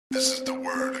This is the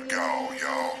word to go,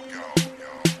 yo.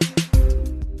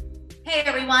 Hey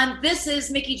everyone, this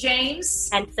is Mickie James.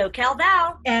 And SoCal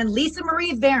Val. And Lisa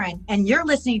Marie Varon. And you're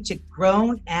listening to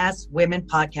Grown Ass Women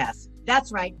Podcast.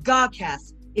 That's right,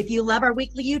 Godcast. If you love our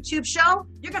weekly YouTube show,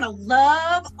 you're going to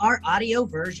love our audio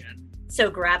version. So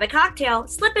grab a cocktail,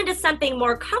 slip into something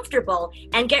more comfortable,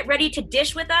 and get ready to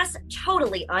dish with us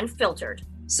totally unfiltered.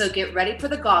 So get ready for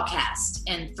the Godcast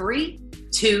in 3,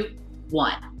 2,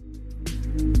 1.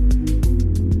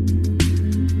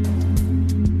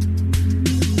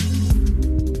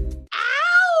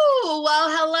 Well,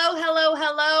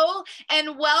 hello,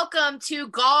 and welcome to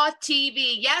Gaw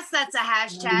TV. Yes, that's a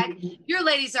hashtag. Your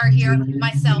ladies are here.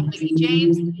 Myself, Mickie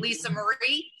James, Lisa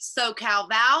Marie, SoCal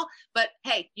Val. But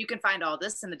hey, you can find all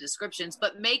this in the descriptions.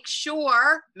 But make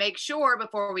sure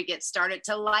before we get started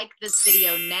to like this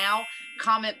video now,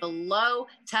 comment below,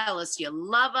 tell us you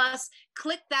love us,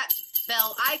 click that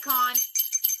bell icon.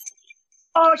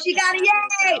 Oh, she got a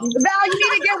yay! Val, you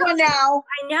need to get one now.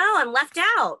 I know, I'm left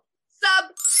out.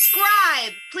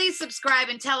 Subscribe. Please subscribe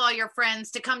and tell all your friends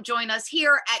to come join us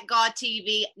here at Gaw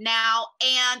TV now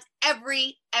and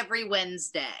every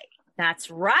Wednesday.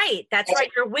 That's right. That's right.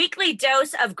 Your weekly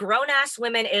dose of grown-ass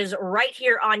women is right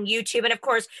here on YouTube. And of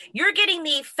course, you're getting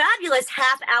the fabulous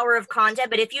half hour of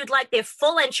content. But if you'd like the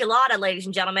full enchilada, ladies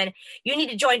and gentlemen, you need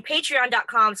to join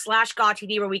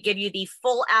patreon.com/GawTV, where we give you the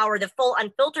full hour, the full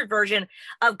unfiltered version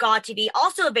of Gaw TV,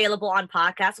 also available on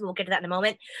podcasts. We'll get to that in a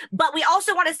moment. But we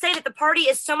also want to say that the party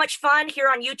is so much fun here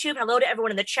on YouTube. Hello to everyone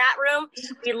in the chat room.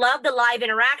 We love the live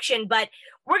interaction, but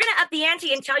we're going to up the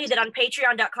ante and tell you that on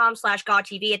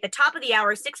patreon.com/GawTV at the top of the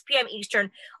hour, 6 p.m. Eastern,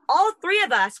 all three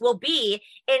of us will be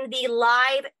in the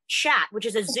live chat, which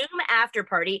is a Zoom after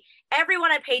party.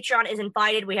 Everyone on Patreon is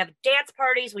invited. We have dance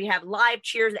parties. We have live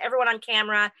cheers, everyone on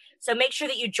camera. So make sure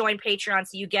that you join Patreon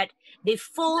so you get the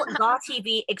full Gaw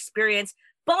TV experience,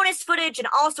 bonus footage, and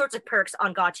all sorts of perks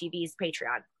on Gaw TV's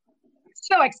Patreon.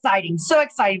 So exciting,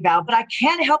 Val. But I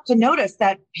can't help to notice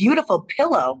that beautiful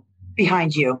pillow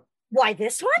behind you. Why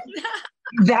this one?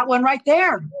 That one right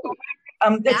there.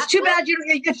 It's too bad you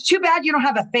don't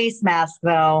have a face mask,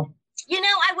 though. You know,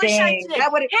 I wish I did.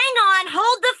 Hang on,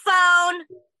 hold the phone.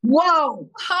 Whoa!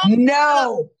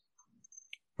 No,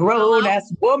 grown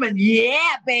ass woman,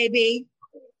 yeah, baby.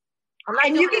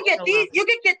 And you can get these. You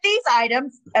can get these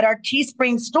items at our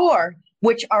Teespring store,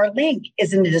 which our link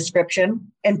is in the description,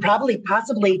 and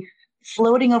possibly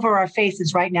floating over our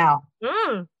faces right now.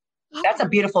 That's a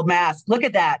beautiful mask. Look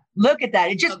at that.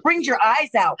 It just brings your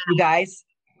eyes out, you guys.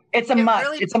 It's a must.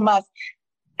 Really, it's a must.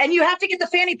 And you have to get the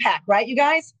fanny pack, right, you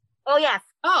guys? Oh, yes.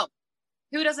 Oh,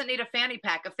 who doesn't need a fanny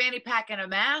pack? A fanny pack and a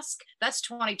mask? That's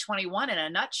 2021 in a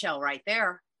nutshell right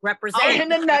there. Represent.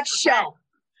 In a nutshell.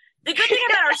 The good thing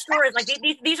about our store is, like,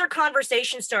 these are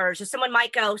conversation starters. So someone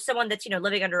that's,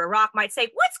 living under a rock might say,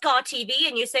 what's Gaw TV?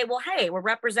 And you say, well, hey, we're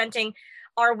representing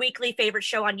our weekly favorite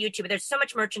show on YouTube. There's so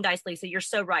much merchandise, Lisa. You're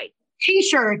so right.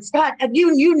 T-shirts,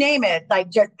 you name it. Like,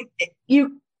 just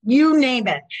you name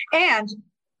it. And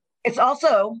it's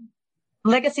also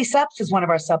Legacy Sups is one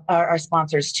of our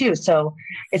sponsors too. So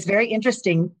it's very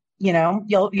interesting. You know,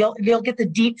 you'll get the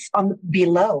deets on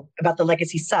below about the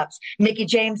Legacy Sups, Mickie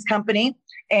James Company,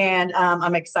 and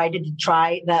I'm excited to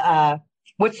try the.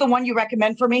 What's the one you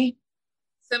recommend for me?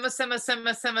 Simmer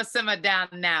down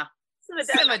now.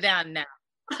 Simmer down now.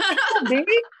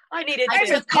 Baby, I needed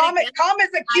to. Calm as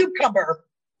a cucumber.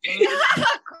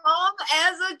 Calm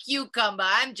as a cucumber.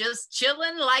 I'm just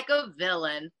chilling like a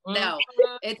villain. No,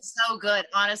 it's so good.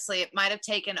 Honestly, it might have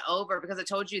taken over because I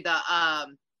told you the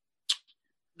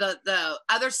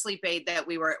other sleep aid that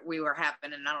we were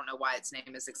having, and I don't know why its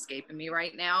name is escaping me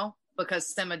right now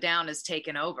because Simmer Down is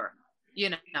taken over. You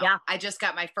know, yeah. I just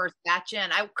got my first batch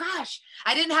in. I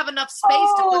didn't have enough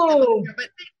space to put them in here, but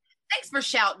thanks for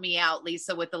shouting me out,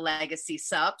 Lisa, with the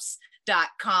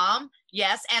LegacySups.com.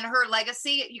 Yes, and her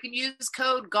Legacy, you can use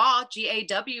code GAW,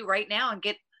 G-A-W, right now and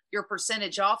get your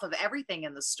percentage off of everything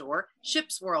in the store.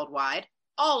 Ships worldwide,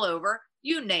 all over,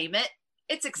 you name it.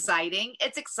 It's exciting.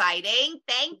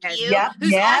 Thank you. Yeah.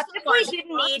 If we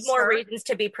didn't need more reasons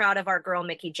to be proud of our girl,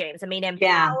 Mickie James. I mean,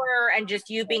 empower and just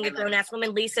you being a grown-ass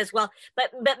woman, Lisa as well.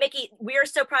 But Mickie, we are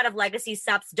so proud of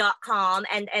LegacySups.com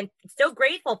and so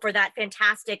grateful for that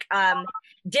fantastic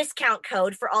discount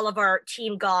code for all of our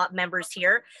Team Gaw members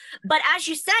here. But as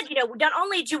you said, not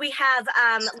only do we have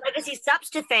Legacy Sups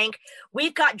to thank,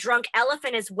 we've got Drunk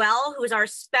Elephant as well, who is our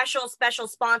special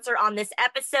sponsor on this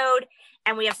episode.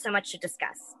 And we have so much to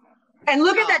discuss. And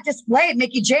look at that display.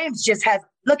 Mickie James just has,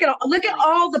 look at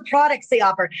all the products they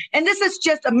offer. And this is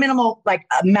just a minimal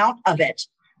amount of it.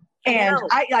 And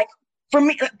for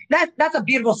me, that's a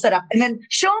beautiful setup. And then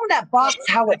show them that box,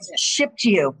 how it's shipped to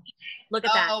you. Look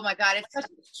at that. Oh my God. It's such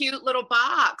a cute little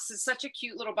box. It's such a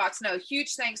cute little box. No,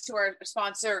 huge thanks to our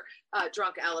sponsor,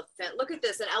 Drunk Elephant. Look at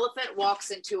this. An elephant walks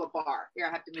into a bar. Here, I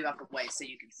have to move out the way so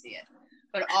you can see it.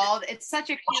 But it's such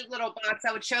a cute little box.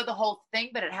 I would show the whole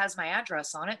thing, but it has my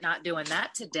address on it. Not doing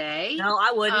that today. No,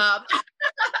 I wouldn't.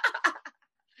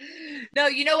 No,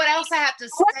 you know what else I have to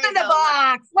say? What's in the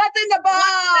box? What's in the box?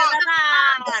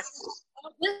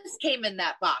 This came in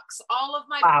that box. All of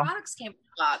my products came in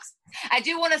the box. I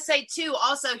do want to say too,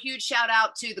 also huge shout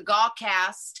out to the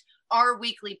Gawcast, our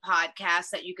weekly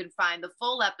podcast that you can find the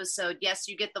full episode. Yes,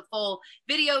 you get the full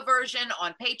video version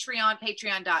on Patreon,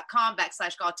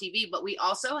 patreon.com/GawTV, but we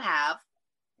also have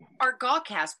our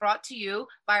Gawcast brought to you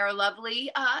by our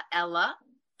lovely Ella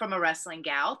from A Wrestling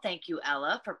Gal. Thank you,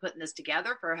 Ella, for putting this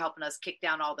together, for helping us kick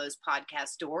down all those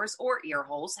podcast doors or ear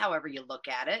holes, however you look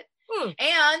at it.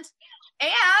 And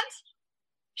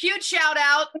huge shout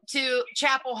out to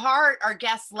Chapel Hart, our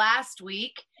guest last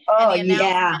week. Oh, and the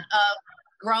yeah. Of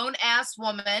Grown Ass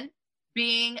Woman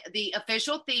being the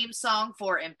official theme song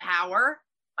for Empower.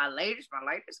 My ladies, my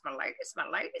ladies, my ladies, my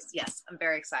ladies. Yes, I'm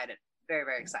very excited. Very,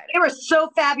 very excited. They were so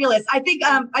fabulous. I think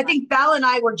Val and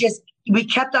I were we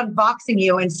kept unboxing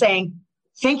you and saying,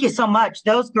 thank you so much.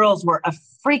 Those girls were a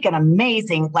freaking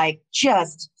amazing, like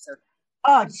just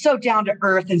so down to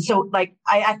earth. And so like,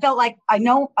 I felt like I've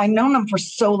known them for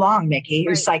so long, Mickey.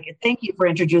 Right. It's like, thank you for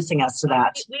introducing us to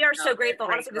that. We are so grateful.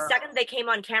 Honestly, the second they came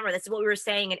on camera, this is what we were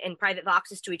saying in private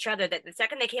boxes to each other, that the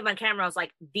second they came on camera, I was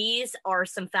like, these are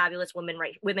some fabulous women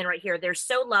right here. They're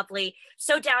so lovely,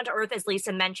 so down to earth, as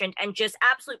Lisa mentioned, and just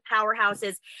absolute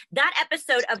powerhouses. That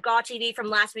episode of Gaw TV from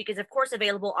last week is of course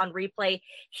available on replay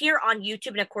here on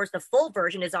YouTube. And of course, the full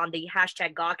version is on the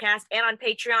 #Gawcast and on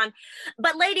Patreon.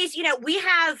 But ladies, we've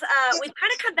kind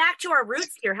of come back to our roots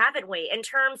here, haven't we? In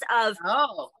terms of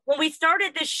when we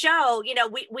started this show,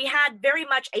 we had very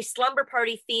much a slumber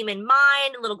party theme in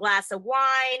mind, a little glass of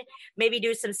wine, maybe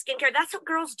do some skincare. That's what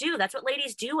girls do. That's what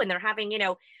ladies do when they're having,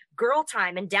 girl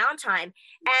time and downtime.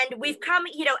 And we've come,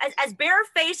 as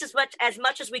barefaced as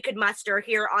much as we could muster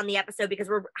here on the episode, because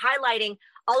we're highlighting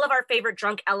all of our favorite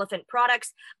Drunk Elephant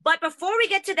products. But before we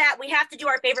get to that, we have to do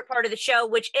our favorite part of the show,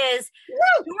 which is,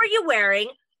 who are you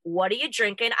wearing? What are you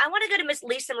drinking? I want to go to Miss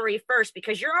Lisa Marie first,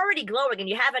 because you're already glowing and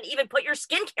you haven't even put your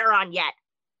skincare on yet.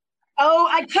 Oh,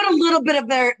 I put a little bit of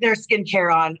their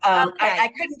skincare on. I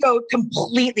couldn't go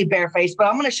completely barefaced, but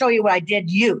I'm going to show you what I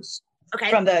did use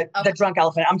from the Drunk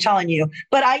Elephant. I'm telling you.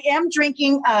 But I am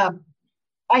drinking. I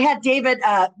had David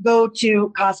go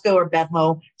to Costco or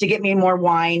Bethmo to get me more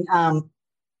wine.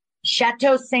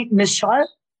 Chateau Saint Michel.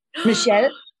 Michel.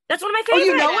 That's one of my favorites.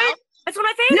 Oh, you know it? That's one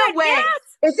of my favorites. No way. Yes.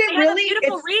 Is it really?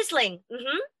 Beautiful Riesling.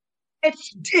 Mm-hmm. It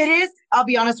is. I'll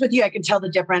be honest with you. I can tell the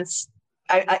difference.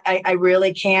 I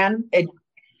really can.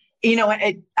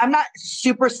 I'm not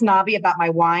super snobby about my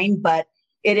wine, but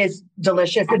it is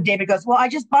delicious. And David goes, well, I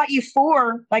just bought you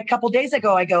 4 like a couple of days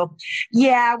ago. I go,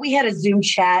 yeah, we had a Zoom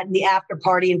chat and the after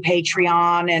party and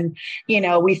Patreon. And,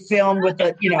 we filmed with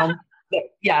the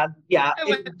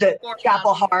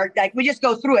Chapel Hart. Like we just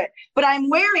go through it. But I'm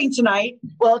wearing tonight.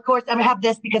 Well, of course, I'm gonna have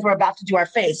this because we're about to do our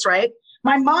face, right?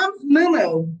 My mom's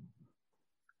muumuu.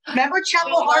 Remember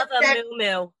Chapel Hart said a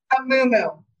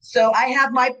muumuu. So I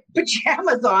have my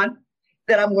pajamas on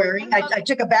that I'm wearing. I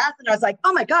took a bath and I was like,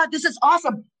 oh my God, this is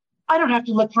awesome. I don't have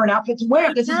to look for an outfit to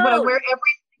wear. This is what I wear every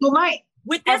single night.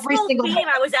 With this whole theme,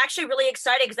 I was actually really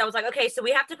excited because I was like, okay, so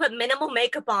we have to put minimal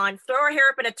makeup on, throw our hair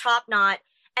up in a top knot,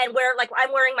 and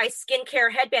I'm wearing my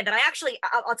skincare headband. And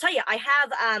I'll tell you, I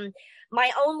have my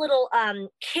own little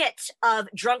kit of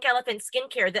Drunk Elephant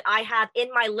skincare that I have in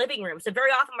my living room. So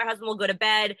very often my husband will go to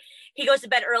bed. He goes to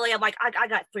bed early. I'm like, I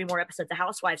got 3 more episodes of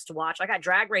Housewives to watch. I got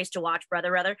Drag Race to watch,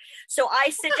 brother. So I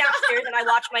sit downstairs and I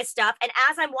watch my stuff. And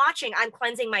as I'm watching, I'm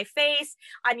cleansing my face.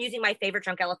 I'm using my favorite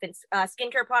Drunk Elephant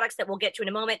skincare products that we'll get to in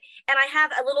a moment. And I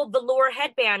have a little velour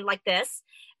headband like this.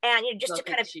 And just to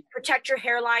kind of protect your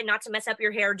hairline, not to mess up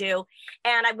your hairdo.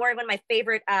 And I'm wearing one of my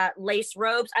favorite lace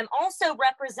robes. I'm also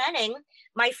representing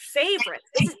my favorite.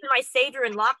 This has been my savior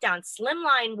in lockdown.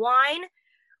 Slimline wine,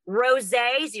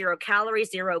 rosé, 0 calories,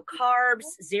 0 carbs,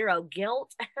 0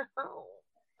 guilt.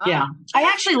 Yeah, I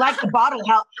actually like the bottle.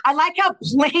 I like how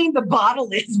plain the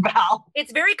bottle is, Val.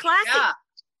 It's very classy. Yeah.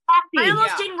 I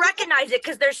almost didn't recognize it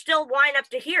because there's still wine up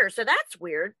to here. So that's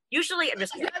weird. Usually I'm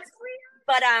just kidding. That's weird.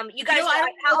 But you guys,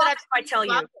 how often I tell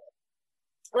you?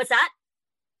 What's that?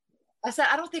 I said,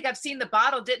 I don't think I've seen the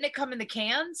bottle. Didn't it come in the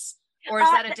cans? Or is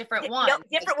that a different one? No,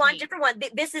 different one.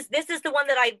 This is the one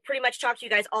that I pretty much talk to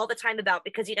you guys all the time about,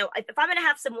 because, if I'm going to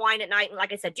have some wine at night and,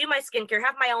 like I said, do my skincare,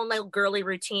 have my own little girly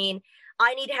routine,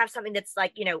 I need to have something that's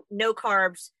like, no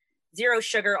carbs, zero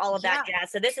sugar, all of that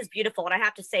jazz. So this is beautiful. And I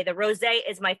have to say the rosé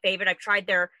is my favorite. I've tried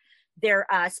their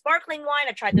sparkling wine.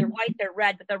 I tried their white, their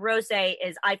red, but the rosé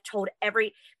is, I've told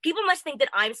people must think that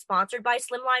I'm sponsored by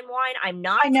Slimline Wine. I'm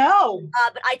not. I know.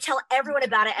 But I tell everyone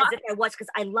about it as if I was, because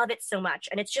I love it so much.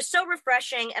 And it's just so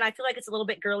refreshing. And I feel like it's a little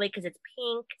bit girly because it's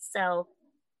pink. So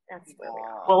that's where we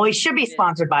are. Well, we should be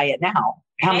sponsored by it now.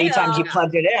 How many times you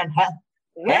plugged it in? Huh?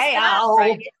 Hey,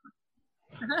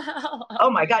 oh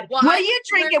my God. Well, what are you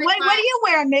drinking? What are you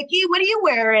wearing, Mickey? What are you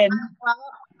wearing?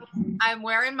 I'm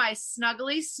wearing my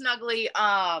snuggly,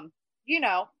 my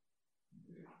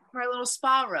little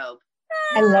spa robe.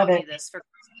 I love it. This for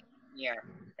year.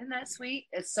 Isn't that sweet?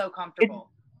 It's so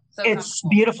comfortable. It's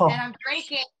beautiful. And I'm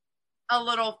drinking a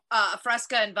little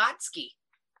Fresca and Vatsky.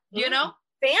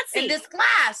 Fancy. In this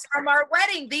glass from our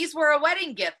wedding. These were a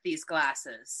wedding gift, these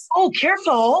glasses. Oh,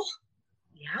 careful.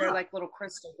 Yeah. They're like little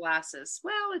crystal glasses.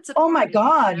 Well, it's a oh my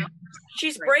God.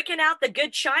 She's breaking out the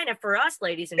good china for us,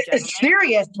 ladies and gentlemen.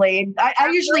 Seriously.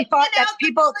 I usually thought that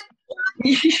people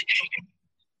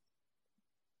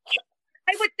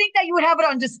I would think that you would have it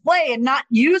on display and not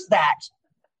use that.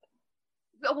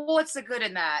 Well, what's the good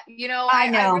in that? I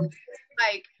know.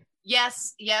 I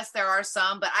really, yes, there are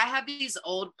some, but I have these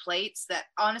old plates that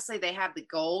honestly they have the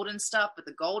gold and stuff, but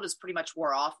the gold is pretty much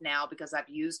wore off now because I've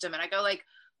used them, and I go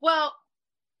well,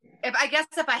 if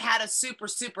I had a super,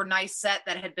 super nice set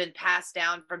that had been passed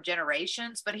down from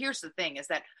generations, but here's the thing is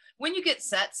that when you get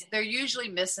sets, they're usually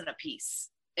missing a piece.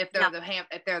 If they're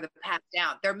if they're the passed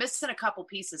down, they're missing a couple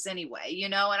pieces anyway,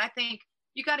 and I think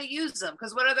you got to use them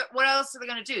because what else are they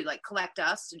going to do? Like collect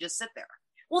dust and just sit there?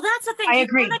 Well, that's the thing. I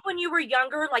agree. Like when you were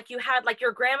younger, like you had like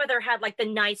your grandmother had like the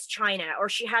nice china, or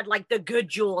she had like the good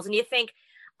jewels, and you think,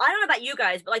 I don't know about you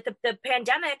guys, but like the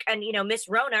pandemic and, Miss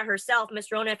Rona herself,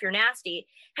 Miss Rona, if you're nasty,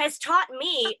 has taught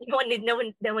me, no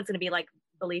one's going to be like,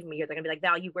 believe me, they're going to be like,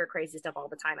 Val, you wear crazy stuff all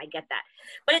the time. I get that.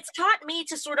 But it's taught me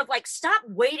to sort of like, stop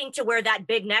waiting to wear that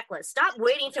big necklace. Stop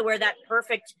waiting to wear that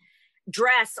perfect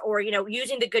dress or,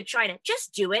 using the good china.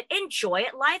 Just do it. Enjoy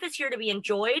it. Life is here to be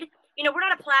enjoyed. We're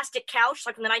not a plastic couch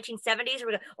like in the 1970s.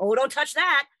 We're going, don't touch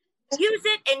that. Use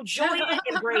it, enjoy it,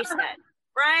 embrace it.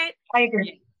 Right? I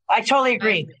agree. I totally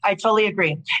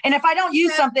agree. And if I don't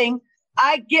use something,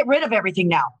 I get rid of everything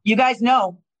now. You guys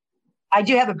know I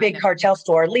do have a Big Cartel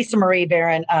store, Lisa Marie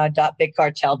Barron,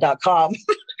 .bigcartel.com.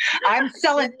 I'm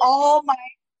selling all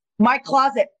my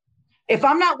closet. If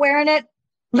I'm not wearing it,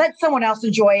 let someone else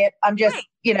enjoy it. I'm just,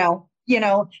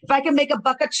 if I can make $1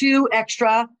 or $2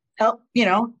 extra, help,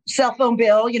 cell phone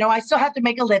bill, I still have to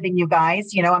make a living, you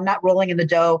guys. I'm not rolling in the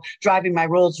dough, driving my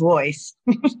Rolls Royce.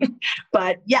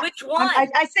 But yeah, which one?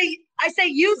 I say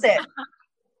use it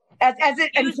as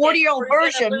it in 40-year-old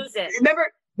version.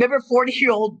 Remember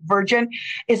 40-year-old virgin?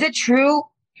 Is it true?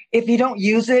 If you don't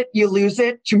use it, you lose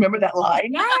it. Do you remember that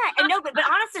line? Yeah, and no, but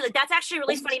honestly, like, that's actually a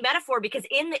really funny metaphor because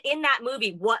in that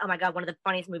movie, oh my God, one of the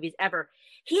funniest movies ever.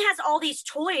 He has all these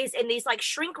toys and these like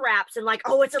shrink wraps and like,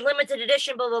 oh, it's a limited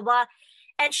edition, blah blah blah.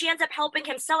 And she ends up helping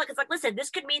him sell it because, like, listen, this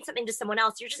could mean something to someone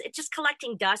else. It's just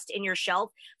collecting dust in your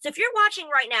shelf. So if you're watching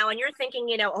right now and you're thinking,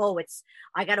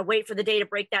 I got to wait for the day to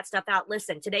break that stuff out.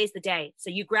 Listen, today's the day. So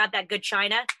you grab that good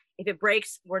china. If it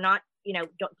breaks, we're not,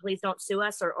 please don't sue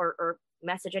us or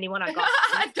message anyone.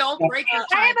 Don't break your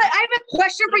china. I have a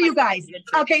question for you guys.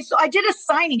 Okay, so I did a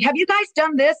signing. Have you guys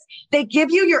done this? They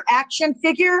give you your action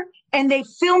figure and they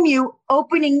film you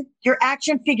opening your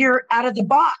action figure out of the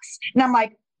box. And I'm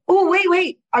like, oh,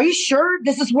 wait, are you sure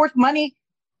this is worth money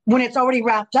when it's already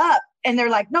wrapped up? And they're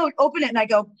like, no, open it. And I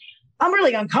go, I'm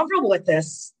really uncomfortable with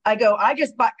this. I go, I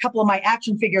just bought a couple of my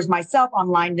action figures myself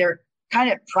online. They're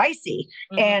kind of pricey.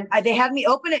 Mm-hmm. And they had me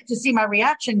open it to see my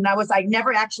reaction. And I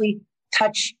never actually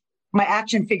touch my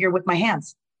action figure with my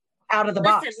hands out of the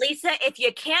box. Listen, Lisa, if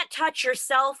you can't touch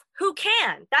yourself, who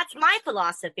can? That's my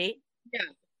philosophy. Yeah.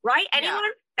 Right? Anyone?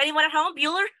 Yeah. Anyone at home?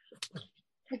 Bueller?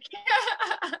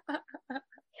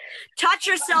 Touch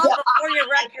yourself before you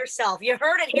wreck yourself. You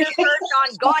heard it here first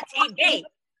on God TV.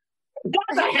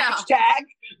 That's a hashtag.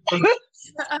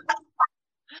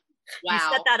 Wow. You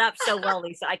set that up so well,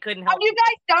 Lisa. I couldn't help. Have you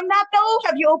guys done that though?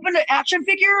 Have you opened an action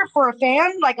figure for a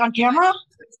fan, like on camera?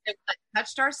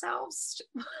 Touched ourselves?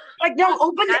 Like, no,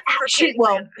 open the action.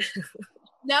 Well,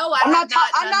 no, I'm not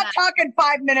talking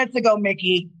 5 minutes ago,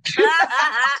 Mickey.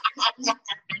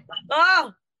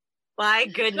 Oh, my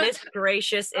goodness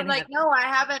gracious! I'm like, no, I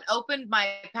haven't opened my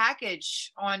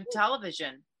package on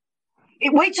television.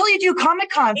 Wait till you do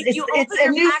Comic Cons. It's a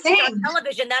new thing on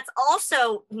television. That's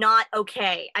also not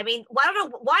okay. I mean, I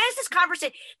don't know, why is this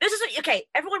conversation? This is okay.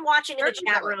 Everyone watching in the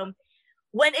chat room,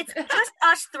 when it's just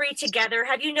us three together,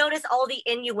 have you noticed all the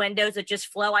innuendos that just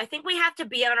flow? I think we have to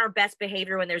be on our best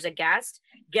behavior when there's a guest.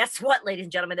 Guess what, ladies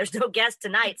and gentlemen? There's no guest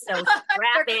tonight, so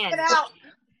strap in.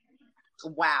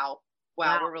 Wow,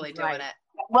 we're really doing it.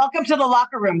 Welcome to the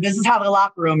locker room. This is how the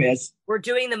locker room is. We're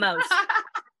doing the most.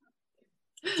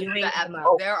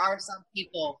 There are some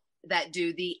people that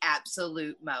do the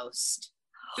absolute most.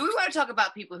 Do we want to talk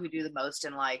about people who do the most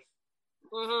in life?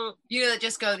 Mm-hmm. You know, that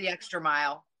just go the extra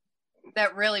mile,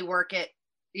 that really work it,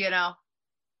 you know?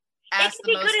 It can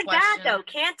be good and bad, though,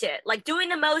 can't it? Like, doing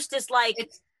the most is like,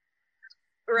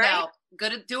 right? No,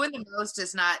 doing the most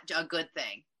is not a good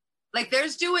thing. Like,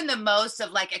 there's doing the most of,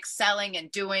 like, excelling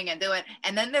and doing, and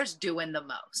then there's doing the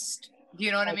most. Do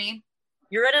you know what I mean?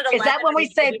 You're in it. Is that when we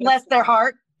say bless their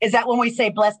heart? Is that when we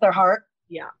say bless their heart?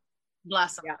 Yeah.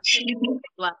 Bless them. Yeah.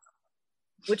 Bless them.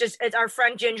 Which is our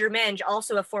friend Ginger Minge,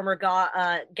 also a former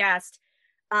guest.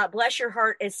 Bless your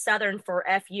heart is Southern for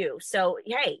FU. So,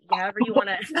 hey, however you want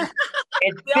to.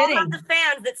 It's we fitting. all have the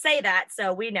fans that say that,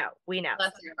 so we know.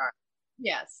 Bless your heart.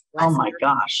 Yes. Bless oh my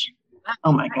gosh.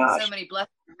 Oh my gosh. So many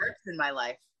blessed hearts in my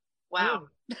life. Wow.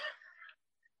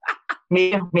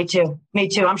 Me too.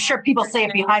 I'm sure people say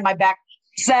it behind my back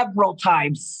several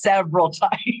times. But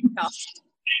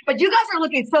you guys are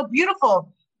looking so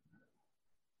beautiful.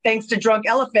 Thanks to Drunk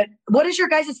Elephant. What is your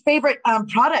guys' favorite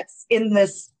products in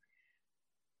this?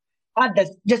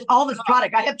 Just all this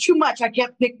product. I have too much. I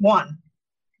can't pick one.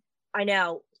 I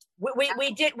know.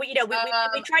 We try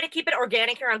to keep it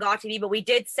organic here on GAW TV, but we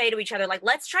did say to each other, like,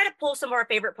 let's try to pull some of our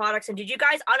favorite products. And did you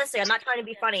guys, honestly, I'm not trying to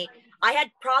be funny, I had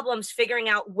problems figuring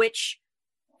out which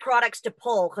products to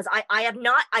pull, because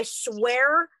I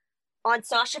swear on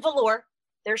Sasha Velour,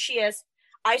 there she is,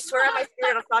 I swear on my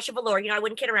spirit on Sasha Velour, I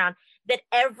wouldn't kid around, that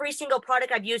every single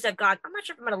product I've used, I've gone, I'm not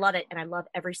sure if I'm going to love it, and I love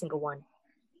every single one,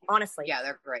 honestly. Yeah,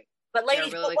 they're great. But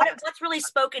ladies, what's really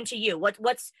spoken to you? What's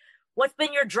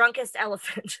been your drunkest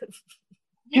elephant?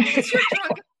 What's your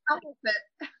drunkest elephant?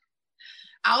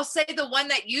 I'll say the one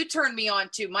that you turned me on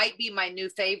to might be my new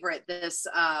favorite. This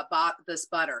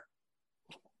butter.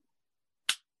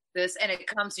 And it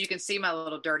comes. You can see my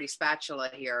little dirty spatula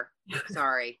here.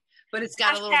 Sorry, but it's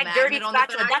got a little magnet dirty on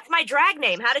spatula. the back. That's my drag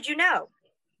name. How did you know?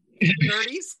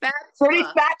 Dirty spatula. Dirty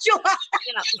spatula.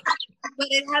 Yeah. But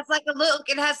it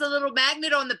has a little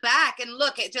magnet on the back, and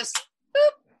look, it just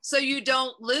boop, so you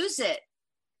don't lose it.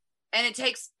 And it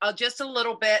takes just a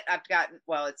little bit.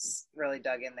 It's really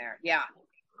dug in there. Yeah.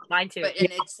 Mine too. But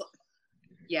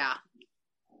yeah.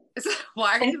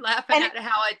 Why are you laughing at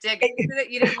how I dig it?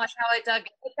 You didn't like how I dug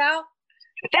it, Cal?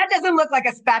 That doesn't look like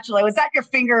a spatula. Was that your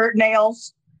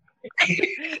fingernails? No, I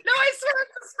swear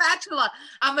it's a spatula.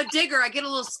 I'm a digger. I get a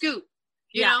little scoop,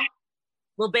 you know?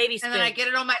 Little baby spoon. And then I get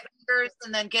it on my fingers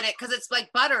and then get it, because it's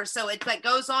like butter. So it's like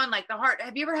goes on like the heart.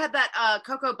 Have you ever had that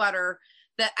cocoa butter?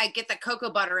 That I get the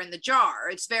cocoa butter in the jar.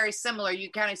 It's very similar.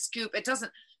 You kind of scoop. It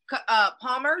doesn't.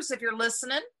 Palmer's, if you're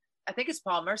listening, I think it's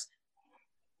Palmer's.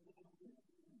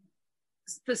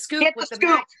 The scoop get with the the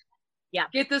scoop. Yeah,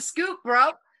 get the scoop,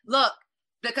 bro. Look,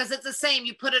 because it's the same.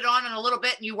 You put it on in a little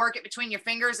bit and you work it between your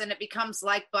fingers, and it becomes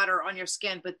like butter on your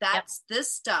skin. But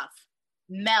this stuff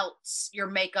melts your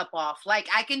makeup off. Like,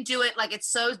 I can do it. Like, it's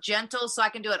so gentle, so I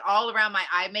can do it all around my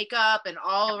eye makeup and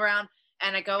all around.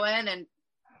 And I go in and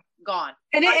gone.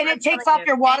 And it takes off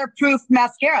your waterproof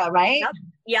mascara, right?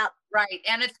 Yep. Right.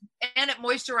 And it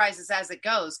moisturizes as it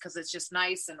goes, because it's just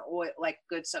nice and oil, like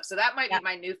good stuff. So that might be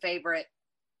my new favorite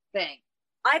thing.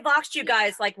 I boxed you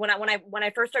guys, like when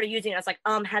I first started using it, I was like,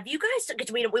 have you guys,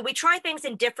 because we try things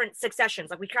in different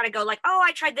successions. Like, we kind of go like, oh,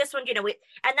 I tried this one, and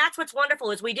that's what's wonderful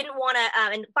is we didn't want to,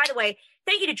 and by the way,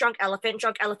 thank you to Drunk Elephant,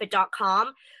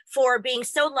 drunkelephant.com, for being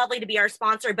so lovely to be our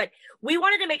sponsor. But we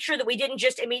wanted to make sure that we didn't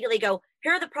just immediately go,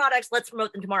 here are the products, let's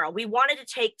promote them tomorrow. We wanted to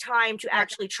take time to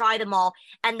actually try them all.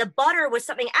 And the butter was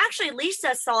something, actually,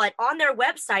 Lisa saw it on their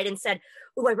website and said,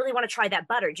 oh, I really want to try that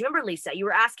butter. Do you remember, Lisa? You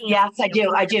were asking. Yes, I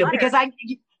do. Because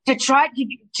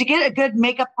to get a good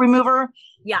makeup remover.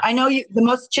 Yeah. I know the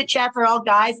most chit chat for all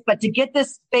guys, but to get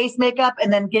this face makeup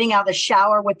and then getting out of the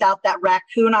shower without that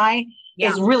raccoon eye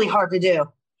is really hard to do.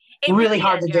 It really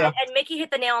hard to do. And Mickey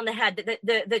hit the nail on the head.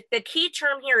 The key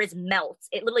term here is melts.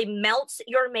 It literally melts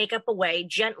your makeup away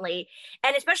gently.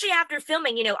 And especially after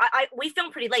filming, we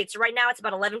film pretty late. So right now it's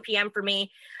about 11 p.m. for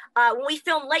me. When we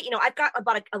film late, I've got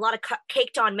about a lot of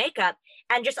caked on makeup,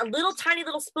 and just a little tiny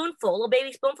little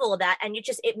baby spoonful of that. And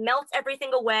it melts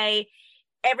everything away.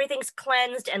 everything's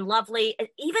cleansed and lovely. And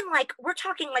even like, we're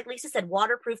talking, like Lisa said,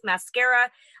 waterproof mascara.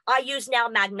 I use now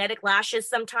magnetic lashes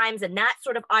sometimes, and that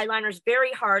sort of eyeliner is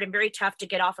very hard and very tough to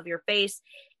get off of your face.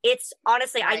 It's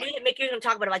honestly, I knew that Mickey was going to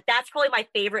talk about it. Like, that's probably my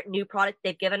favorite new product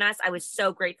they've given us. I was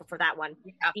so grateful for that one.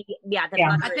 Yeah,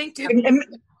 I think too.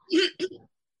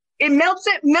 It melts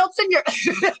in your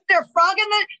there's a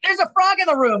frog in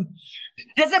the room.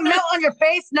 Does it melt on your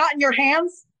face, not in your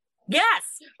hands?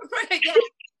 Yes.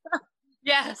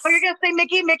 Yes. Oh, you're gonna say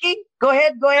Mickey? Go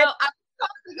ahead. No,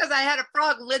 because I had a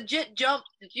frog legit jump.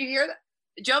 Did you hear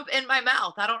that? Jump in my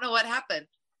mouth. I don't know what happened.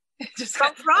 Just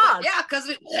from frog. Yeah, because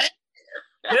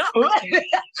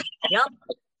Yep.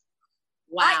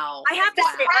 Wow. I have to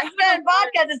say, Fresca and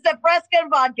vodka. It's the Fresca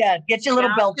and vodka. Get your little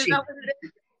belchy.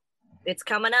 It's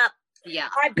coming up. Yeah.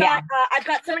 I've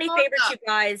got so many favorites, you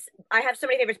guys. I have so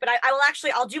many favorites, but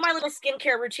I'll do my little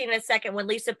skincare routine in a second when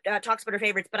Lisa talks about her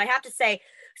favorites. But I have to say,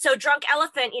 so Drunk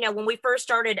Elephant, when we first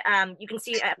started, you can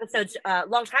see episodes a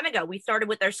long time ago, we started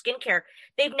with their skincare.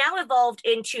 They've now evolved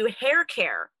into hair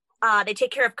care. They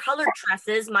take care of colored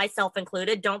tresses, myself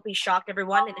included. Don't be shocked,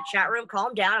 everyone in the chat room.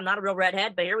 Calm down. I'm not a real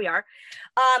redhead, but here we are.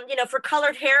 For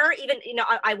colored hair, even,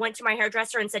 I went to my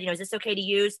hairdresser and said, is this okay to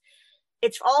use?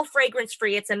 It's all fragrance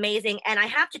free. It's amazing. And I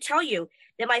have to tell you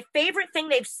that my favorite thing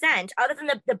they've sent, other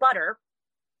than the butter,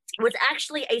 was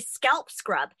actually a scalp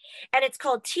scrub. And it's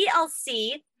called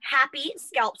TLC Happy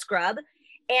Scalp Scrub.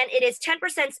 And it is 10%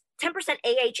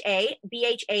 AHA,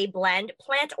 BHA blend,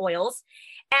 plant oils.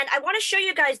 And I want to show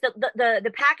you guys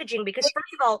the packaging, because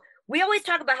first of all, we always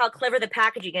talk about how clever the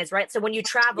packaging is, right? So when you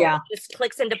travel, it just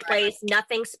clicks into place,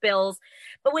 nothing spills.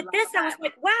 But with this, I was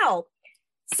like, wow.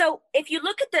 So if you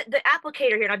look at the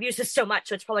applicator here, and I've used this so much,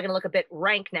 so it's probably going to look a bit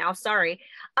rank now, sorry.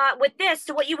 With this,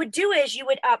 so what you would do is you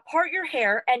would part your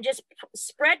hair and just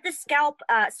spread the scalp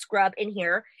scrub in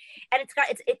here. And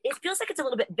it feels like it's a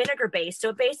little bit vinegar based. So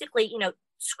it basically,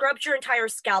 scrubs your entire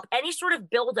scalp. Any sort of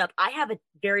buildup. I have a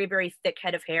very, very thick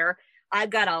head of hair. I've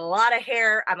got a lot of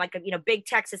hair. I'm like a big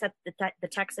Texas, the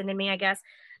Texan in me, I guess.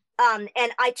 And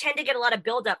I tend to get a lot of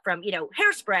buildup from,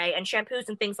 hairspray and shampoos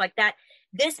and things like that.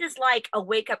 This is like a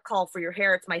wake-up call for your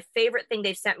hair. It's my favorite thing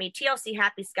they've sent me. TLC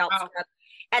Happy Scalp Scrub.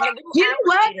 And you know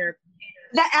what?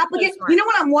 That applicant, you know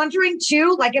what I'm wondering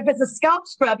too? Like if it's a scalp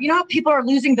scrub, you know how people are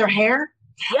losing their hair?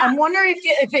 Yeah. I'm wondering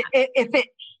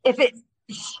if it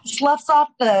sloughs off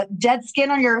the dead skin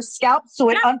on your scalp so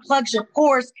it unplugs your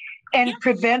pores and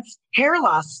prevents hair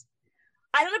loss.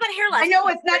 I don't know about hair loss. I know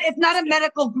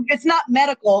it's not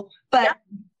medical, but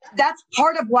that's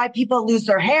part of why people lose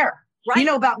their hair. Right. You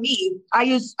know about me, I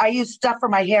use stuff for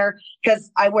my hair because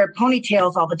I wear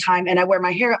ponytails all the time and I wear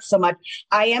my hair up so much.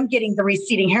 I am getting the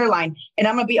receding hairline. And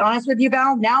I'm going to be honest with you,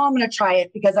 Val. Now I'm going to try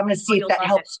it because I'm going to see if that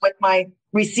helps with my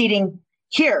receding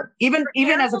hair. Even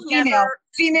as a female,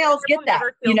 females get that,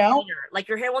 cleaner. Like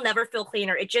your hair will never feel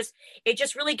cleaner. It just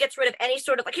really gets rid of any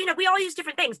sort of, we all use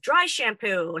different things, dry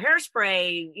shampoo,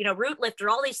 hairspray, root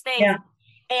lifter, all these things. Yeah.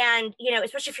 And,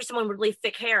 especially if you're someone with really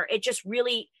thick hair, it just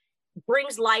really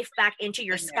brings life back into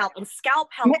your scalp, and scalp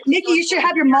health. Nikki, you should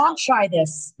have your mom try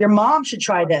this. Your mom should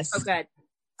try this. Oh, good.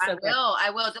 I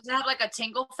will. Does it have like a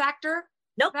tingle factor?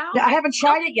 Nope. I haven't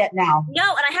tried it yet now. No,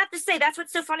 and I have to say, that's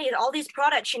what's so funny is all these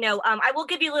products, I will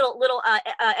give you a little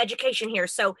education here.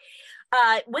 So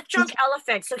with Drunk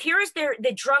Elephant, so here is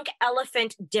the Drunk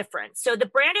Elephant difference. So the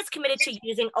brand is committed to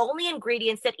using only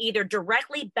ingredients that either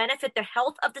directly benefit the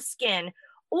health of the skin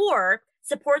or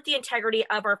support the integrity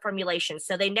of our formulation.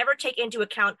 So they never take into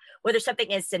account whether something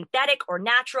is synthetic or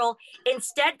natural.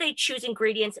 Instead, they choose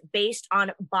ingredients based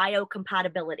on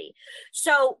biocompatibility.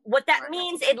 So what that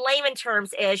means in layman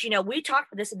terms is, we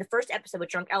talked about this in the first episode with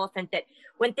Drunk Elephant, that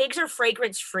when things are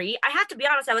fragrance free, I have to be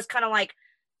honest, I was kind of like,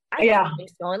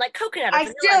 smelling like coconut. I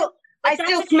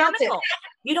still smelled it.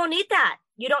 You don't need that.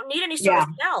 You don't need any sort of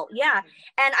smell. Yeah.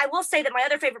 And I will say that my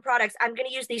other favorite products, I'm going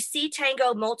to use the C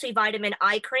Tango multivitamin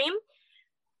eye cream.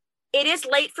 It is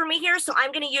late for me here, so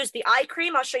I'm going to use the eye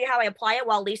cream. I'll show you how I apply it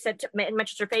while Lisa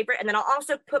mentions her favorite. And then I'll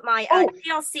also put my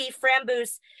TLC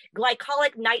Framboos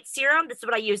Glycolic Night Serum. This is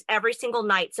what I use every single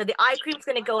night. So the eye cream is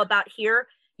going to go about here.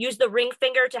 Use the ring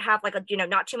finger to have like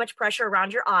not too much pressure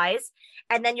around your eyes.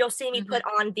 And then you'll see me put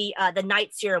on the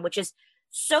night serum, which is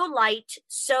so light,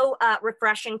 so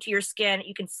refreshing to your skin.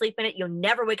 You can sleep in it. You'll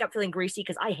never wake up feeling greasy,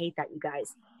 because I hate that, you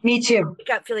guys. Me too. Wake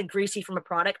up feeling greasy from a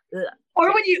product. Ugh.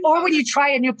 Or when you try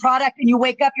a new product and you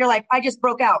wake up, you're like, I just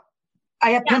broke out.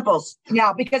 I have pimples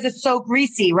now because it's so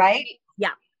greasy, right? Yeah.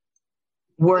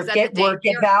 Work it, Val.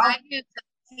 I use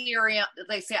the serum.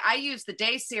 They say I use the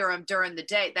day serum during the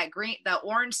day. The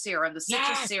orange serum, the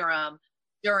citrus serum.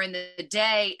 during the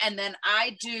day. And then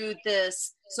I do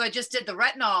this. So I just did the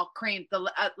retinol cream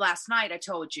last night. I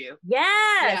told you.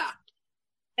 Yes. Yeah.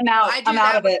 I'm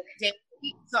out of it.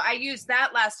 So I used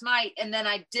that last night, and then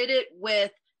I did it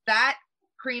with that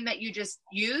cream that you just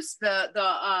used,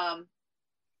 the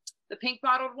pink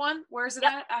bottled one. Where is it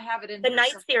at? I have it in the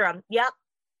night serum. Yep.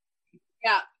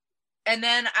 Yeah. And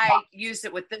then I used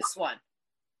it with this one,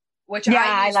 which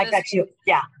I like that too.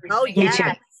 Yeah. Oh, yeah. Me too.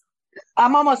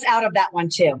 I'm almost out of that one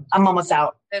too. I'm almost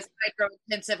out. This micro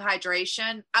intensive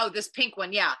hydration. Oh, this pink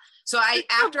one. Yeah. So I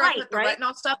put the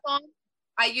retinol stuff on,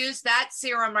 I used that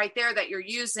serum right there that you're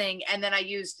using, and then I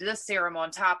used this serum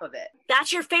on top of it.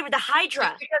 That's your favorite, the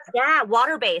Hydra. Yeah,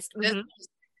 water-based.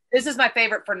 This is my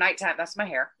favorite for nighttime. That's my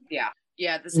hair. Yeah.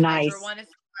 Yeah, this Hydra one is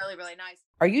really, really nice.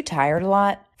 Are you tired a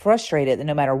lot? Frustrated that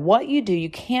no matter what you do, you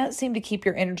can't seem to keep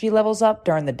your energy levels up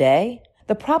during the day?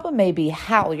 The problem may be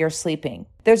how you're sleeping.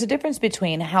 There's a difference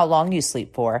between how long you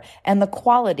sleep for and the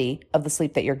quality of the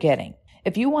sleep that you're getting.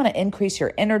 If you want to increase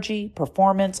your energy,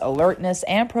 performance, alertness,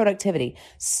 and productivity,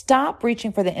 stop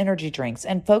reaching for the energy drinks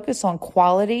and focus on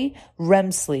quality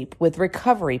REM sleep with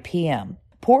Recovery PM.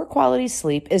 Poor quality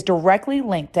sleep is directly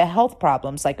linked to health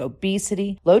problems like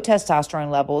obesity, low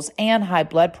testosterone levels, and high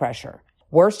blood pressure.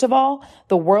 Worst of all,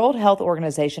 the World Health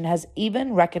Organization has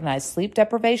even recognized sleep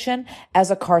deprivation as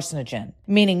a carcinogen,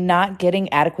 meaning not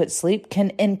getting adequate sleep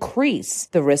can increase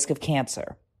the risk of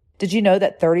cancer. Did you know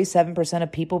that 37%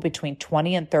 of people between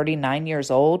 20 and 39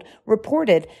 years old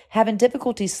reported having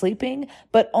difficulty sleeping,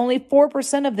 but only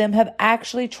 4% of them have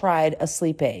actually tried a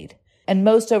sleep aid? And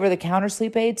most over-the-counter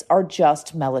sleep aids are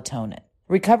just melatonin.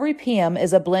 Recovery PM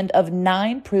is a blend of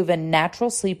 9 proven natural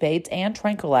sleep aids and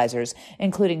tranquilizers,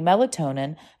 including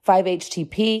melatonin,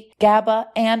 5-HTP, GABA,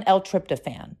 and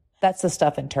L-tryptophan. That's the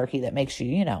stuff in turkey that makes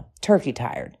you, turkey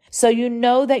tired. So you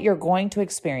know that you're going to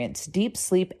experience deep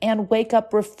sleep and wake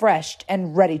up refreshed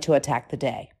and ready to attack the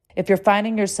day. If you're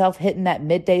finding yourself hitting that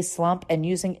midday slump and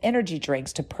using energy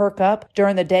drinks to perk up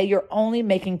during the day, you're only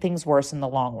making things worse in the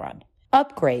long run.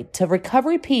 Upgrade to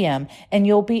Recovery PM and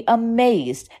you'll be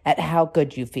amazed at how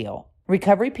good you feel.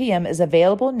 Recovery PM is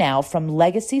available now from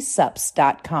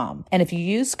LegacySups.com. And if you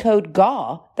use code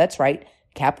GAW, that's right,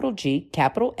 capital G,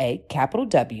 capital A, capital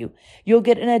W, you'll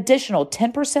get an additional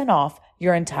 10% off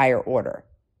your entire order.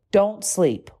 Don't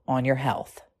sleep on your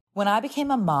health. When I became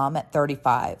a mom at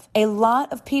 35, a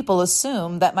lot of people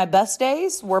assumed that my best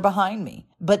days were behind me,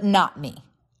 but not me.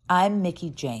 I'm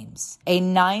Mickie James, a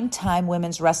 9-time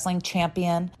women's wrestling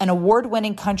champion, an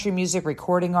award-winning country music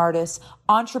recording artist,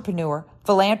 entrepreneur,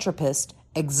 philanthropist,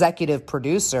 executive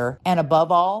producer, and above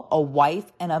all, a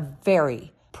wife and a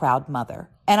very proud mother.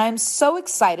 And I'm so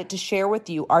excited to share with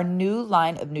you our new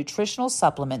line of nutritional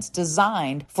supplements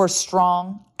designed for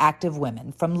strong, active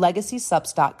women from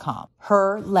LegacySups.com.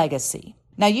 Her Legacy.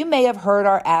 Now, you may have heard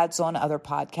our ads on other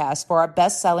podcasts for our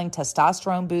best-selling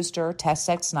testosterone booster,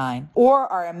 TestX9, or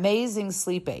our amazing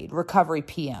sleep aid, Recovery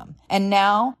PM. And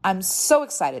now I'm so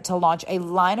excited to launch a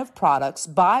line of products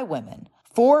by women,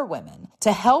 for women,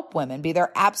 to help women be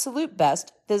their absolute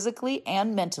best physically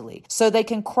and mentally so they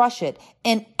can crush it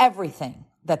in everything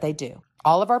that they do.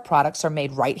 All of our products are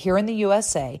made right here in the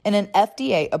USA in an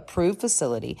FDA-approved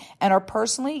facility and are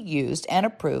personally used and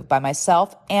approved by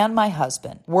myself and my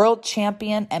husband, world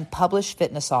champion and published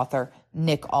fitness author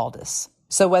Nick Aldis.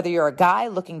 So whether you're a guy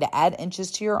looking to add inches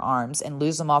to your arms and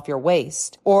lose them off your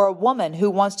waist, or a woman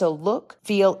who wants to look,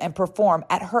 feel, and perform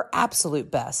at her absolute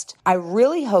best, I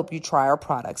really hope you try our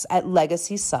products at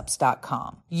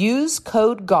LegacySups.com. Use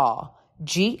code GAW,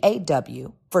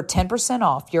 GAW, for 10%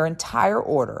 off your entire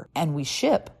order, and we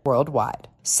ship worldwide.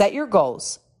 Set your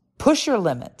goals, push your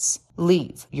limits,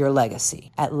 leave your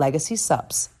legacy at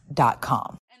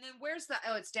LegacySups.com. And then where's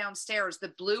it's downstairs,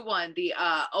 the blue one, the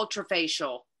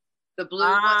ultrafacial. The blue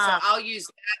one, so I'll use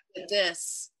that with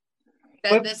this.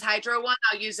 This hydro one,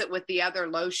 I'll use it with the other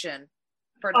lotion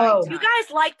for nighttime. You guys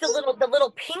like the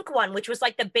little pink one, which was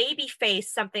like the baby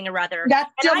face something or other. That's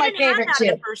still my favorite too.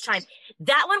 The first time.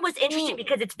 That one was interesting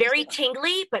because it's very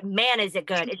tingly, but man, is it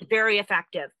good. It's very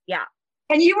effective. Yeah.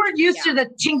 And you weren't used to the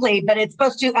tingly, but it's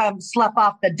supposed to slough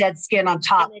off the dead skin on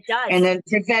top. And it does. And then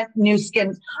prevent new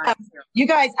skin. You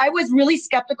guys, I was really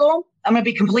skeptical. I'm going to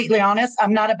be completely honest.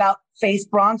 I'm not about face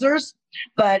bronzers,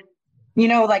 but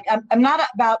I'm not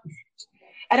about,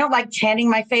 I don't like tanning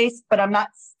my face, but I'm not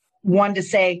one to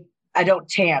say I don't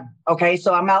tan. Okay.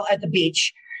 So I'm out at the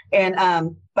beach and,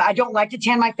 but I don't like to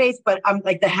tan my face, but I'm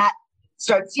like the hat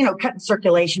starts, cutting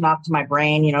circulation off to my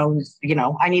brain,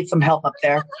 I need some help up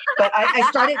there. But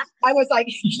I was like,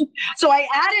 so I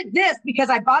added this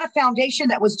because I bought a foundation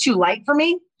that was too light for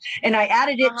me. And I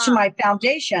added it to my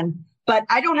foundation but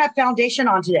I don't have foundation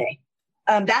on today.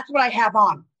 That's what I have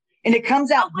on, and it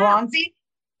comes out bronzy.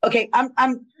 Okay, I'm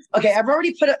okay. I've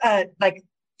already put like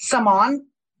some on.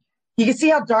 You can see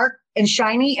how dark and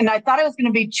shiny, and I thought it was going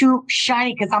to be too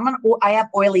shiny because I have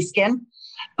oily skin,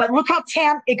 but look how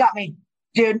tan it got me,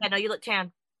 dude. I know you look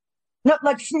tan. No,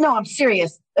 I'm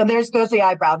serious. And there goes the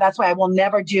eyebrow. That's why I will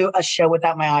never do a show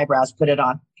without my eyebrows painted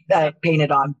on.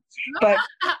 But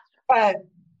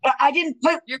I didn't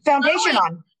put foundation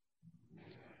on.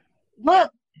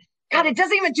 Look, God, it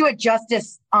doesn't even do it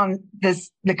justice on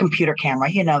the computer camera.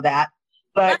 You know that.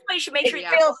 But that's why you should make sure you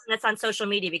follow us on social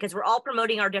media, because we're all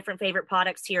promoting our different favorite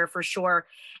products here for sure.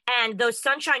 And those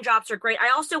sunshine drops are great.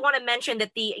 I also want to mention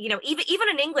that even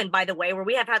in England, by the way, where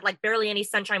we have had like barely any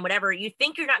sunshine, whatever, you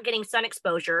think you're not getting sun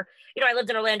exposure. I lived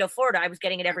in Orlando, Florida. I was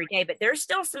getting it every day, but there's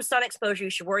still some sun exposure you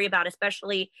should worry about,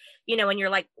 especially, when you're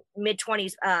like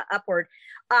mid-20s upward.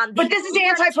 But this is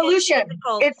anti-pollution.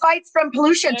 It fights from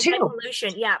pollution too.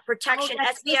 Anti-pollution, yeah. Protection,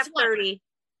 SPF 30.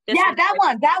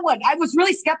 That one. I was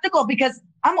really skeptical because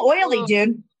I'm oily,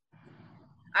 dude.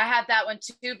 I had that one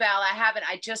too, Val. I haven't.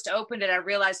 I just opened it. I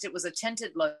realized it was a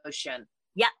tinted lotion.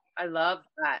 Yeah. I love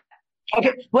that.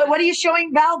 Okay. What are you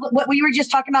showing, Val? What we were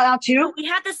just talking about now too? We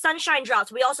had the sunshine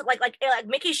drops. We also like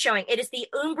Mickey's showing. It is the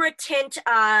Umbra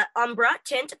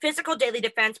tint, physical daily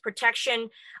defense protection.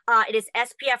 It is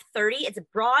SPF 30. It's a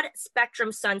broad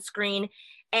spectrum sunscreen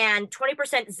and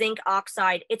 20% zinc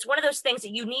oxide. It's one of those things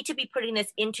that you need to be putting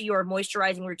this into your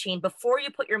moisturizing routine before you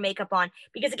put your makeup on.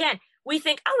 Because again, we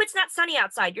think, it's not sunny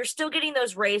outside. You're still getting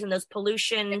those rays and those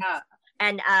pollution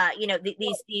and,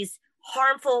 these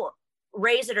harmful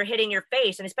rays that are hitting your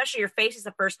face. And especially your face is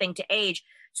the first thing to age.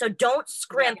 So don't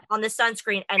scrimp on the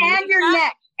sunscreen. And your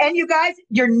neck. And you guys,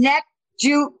 your neck,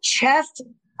 do chest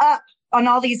up on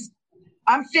all these.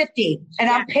 I'm 50 and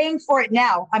I'm paying for it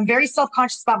now. I'm very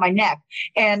self-conscious about my neck,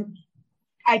 and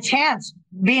I tanned.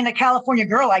 Being a California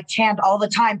girl, I tanned all the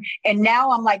time. And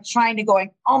now I'm like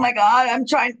oh my God, I'm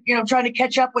trying to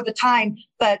catch up with the time.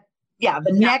 But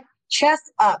the neck,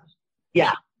 chest up.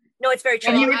 Yeah. No, it's very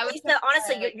true. Lisa,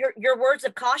 honestly, your words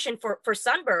of caution for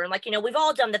sunburn, like, we've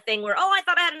all done the thing where, I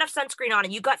thought I had enough sunscreen on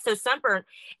and you got so sunburned.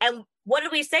 And what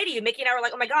did we say to you? Mickey and I were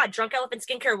like, oh my God, Drunk Elephant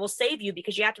Skincare will save you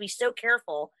because you have to be so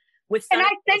careful. And I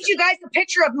sent you guys a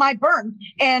picture of my burn,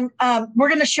 and we're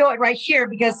going to show it right here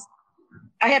because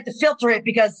I had to filter it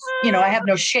because, I have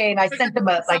no shame. I sent them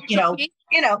Are we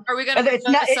going to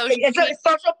it's a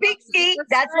social peak ski.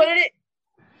 That's what it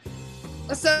is.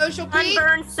 A social peak?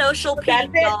 Sunburn social peak,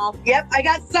 y'all. Yep, I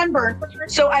got sunburn.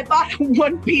 So I bought a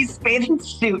one-piece bathing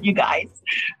suit, you guys,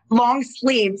 long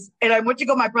sleeves. And I went to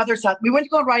go to my brother's house. We went to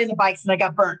go riding the bikes and I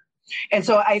got burnt. And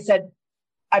so I said,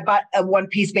 I bought a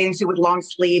one-piece bathing suit with long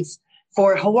sleeves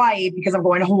for Hawaii because I'm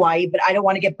going to Hawaii, but I don't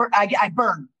want to get burnt. I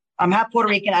burn. I'm half Puerto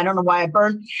Rican. I don't know why I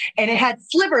burn. And it had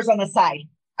slivers on the side.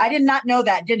 I did not know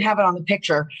that. Didn't have it on the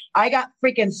picture. I got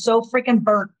so freaking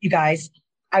burnt, you guys.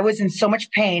 I was in so much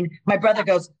pain. My brother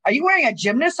goes, "Are you wearing a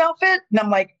gymnast outfit?" And I'm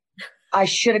like, I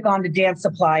should have gone to Dance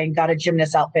Supply and got a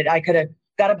gymnast outfit. I could have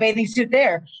got a bathing suit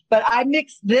there. But I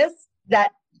mixed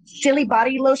that silly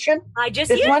body lotion. I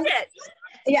just used it.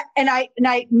 Yeah, and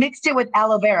I mixed it with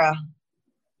aloe vera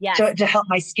to help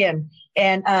my skin.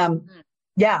 And I'm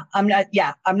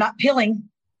not pilling.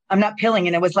 I'm not pilling,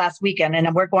 and it was last weekend,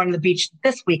 and we're going to the beach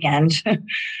this weekend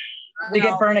to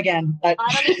get burned again. But.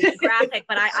 I don't need to be graphic,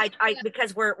 but I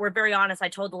because we're very honest. I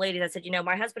told the ladies, I said,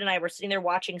 my husband and I were sitting there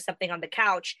watching something on the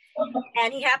couch,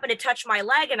 and he happened to touch my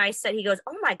leg, and I said, he goes,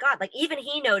 "Oh my God!" Like even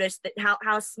he noticed that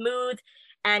how smooth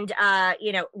and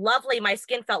lovely my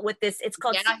skin felt with this. It's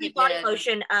called Simply Body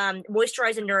Lotion,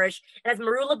 Moisturize and Nourish. It has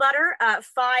marula butter, 5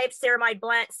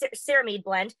 ceramide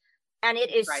blend, and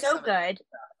it is so good.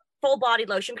 Full body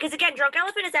lotion, because again, Drunk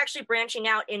Elephant is actually branching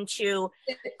out into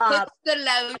puts the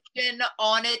lotion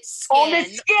on its skin. On the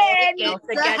skin. It's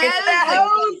the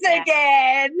hose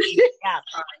again. Yeah.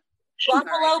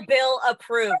 Buffalo Bill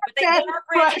approved. But they are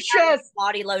precious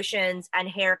body lotions and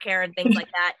hair care and things like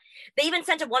that. They even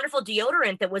sent a wonderful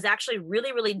deodorant that was actually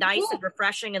really, really nice and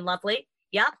refreshing and lovely.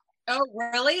 Yep. Oh,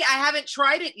 really? I haven't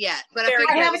tried it yet, but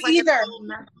I haven't either.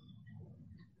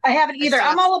 I haven't either.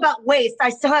 I'm all about waste. I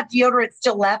still have deodorant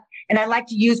still left, and I like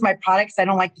to use my products. I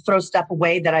don't like to throw stuff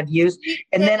away that I've used,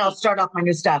 and then I'll start off my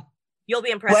new stuff. You'll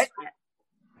be impressed. What?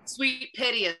 Sweet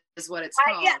Pity is what it's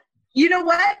called. You know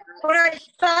what? When I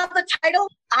saw the title,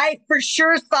 I for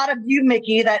sure thought of you,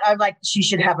 Mickey, that I'm like, she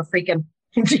should have a freaking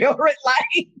deodorant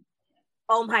line.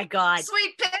 Oh, my God.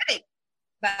 Sweet Pity.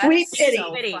 That's Sweet Pity.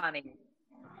 So funny.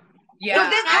 Yeah. Does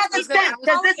this have a scent?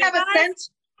 Does this have a scent?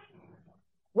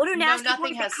 What do nasty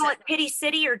people call it? Pity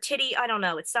City or Titty? I don't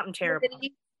know. It's something terrible.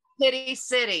 Pity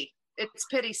City. It's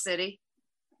Pity City.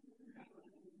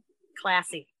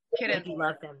 Classy. Kidding. I do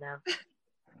love them though.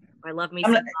 I love me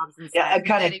some Bob's and Yeah, I'm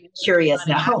kind of curious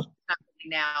now. Not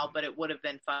now, but it would have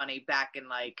been funny back in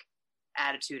like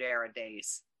Attitude Era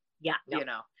days. Yeah, no, you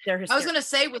know. I was gonna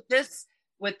say with this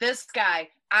guy,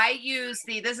 I use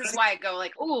this is why I go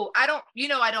like, ooh, I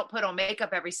don't put on makeup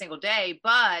every single day,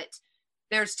 but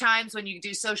there's times when you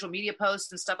do social media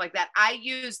posts and stuff like that. I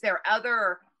use their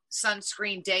other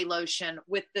sunscreen day lotion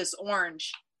with this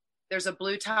orange. There's a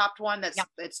blue topped one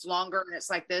it's longer and it's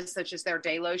like this. That's just their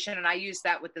day lotion. And I use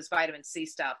that with this vitamin C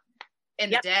stuff in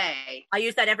the day. I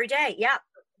use that every day. Yeah.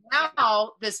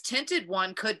 Now this tinted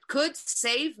one could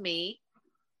save me,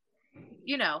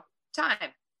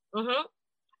 time. Mm-hmm.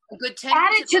 A good tinted.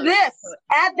 Add it to this.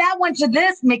 Add that one to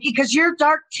this, Mickey, because you're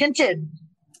dark tinted.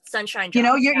 Sunshine. You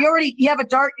know, you have a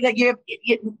dark, like you're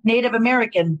Native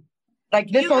American. Like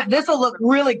this will look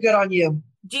really good on you.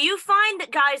 Do you find that,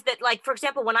 guys, that like, for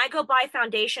example, when I go buy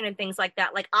foundation and things like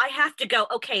that, like I have to go,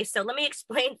 okay, so let me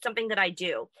explain something that I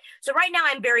do. So right now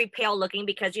I'm very pale looking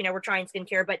because, we're trying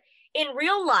skincare, but in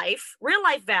real life,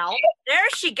 Val, there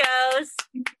she goes.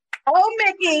 Oh,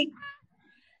 Mickey,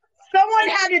 someone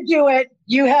had to do it.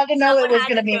 You had to know it was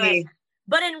going to be me.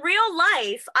 But in real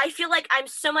life, I feel like I'm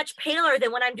so much paler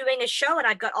than when I'm doing a show and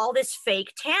I've got all this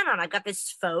fake tan on. I've got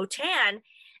this faux tan.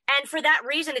 And for that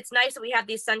reason, it's nice that we have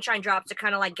these sunshine drops to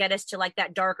kind of like get us to like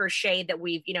that darker shade that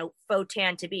we've, faux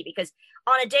tan to be. Because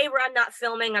on a day where I'm not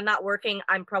filming, I'm not working,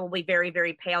 I'm probably very,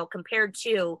 very pale compared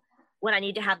to when I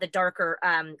need to have the darker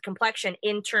complexion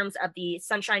in terms of the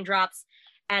sunshine drops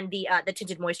and the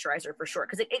tinted moisturizer for sure.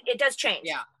 Because it does change.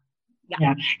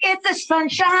 Yeah. It's a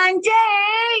sunshine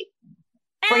day.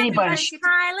 Brady Bunch.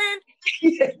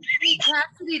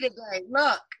 Cassidy today.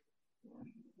 Look.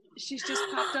 She's just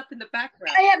popped up in the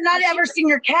background. I have not ever seen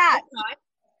your cat.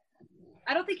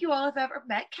 I don't think you all have ever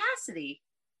met Cassidy.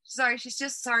 Sorry,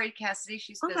 Cassidy.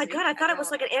 She's busy. Oh my God, I thought it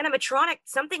was like an animatronic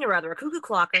something or other, a cuckoo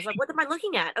clock. I was like, what am I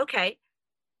looking at? Okay.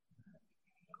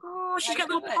 Oh, she's got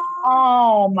little paws.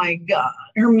 Oh my God.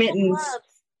 Her mittens.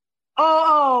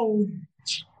 Oh.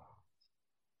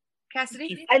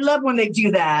 Cassidy? I love when they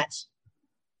do that.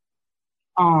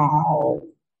 Oh.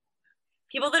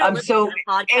 People that are listening to the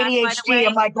podcast, ADHD, by the way,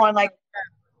 I'm like going like,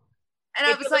 and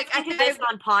I was like, I think this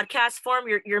on podcast form,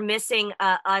 you're missing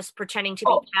us pretending to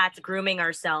be cats, grooming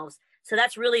ourselves. So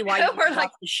that's really why you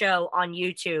watch the show on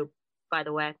YouTube. By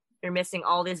the way, you're missing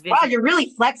all this video. Wow, you're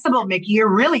really flexible, Mickey.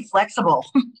 You're really flexible.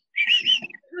 Oh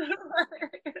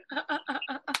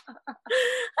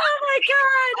my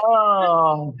God!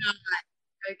 Oh.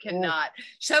 I cannot.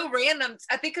 So random.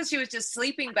 I think because she was just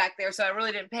sleeping back there, so I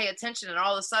really didn't pay attention. And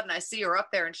all of a sudden, I see her up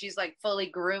there, and she's like fully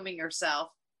grooming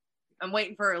herself. I'm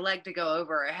waiting for her leg to go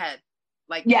over her head,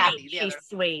 like Candy, she's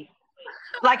sweet.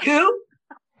 Like who?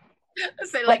 I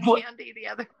say like Candy the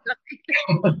other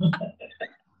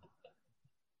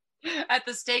night at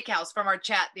the steakhouse from our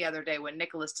chat the other day when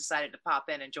Nicholas decided to pop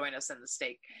in and join us in the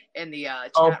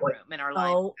chat room in our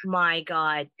live. Oh my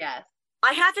God! Yes.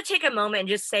 I have to take a moment and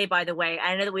just say, by the way,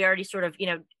 I know that we already sort of,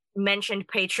 mentioned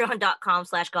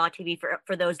patreon.com/GawTV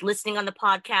for those listening on the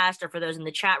podcast or for those in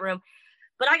the chat room.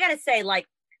 But I got to say, like,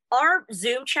 our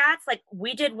Zoom chats, like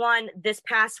we did one this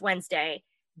past Wednesday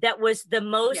that was the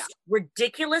most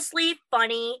ridiculously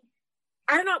funny.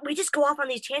 I don't know. We just go off on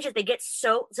these tangents. They get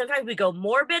sometimes we go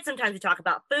morbid. Sometimes we talk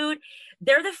about food.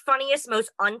 They're the funniest, most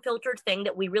unfiltered thing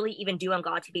that we really even do on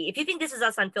GawTV. If you think this is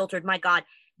us unfiltered, my God,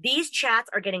 these chats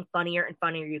are getting funnier and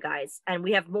funnier, you guys. And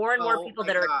we have more and more people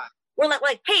that are, we're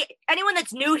like, hey, anyone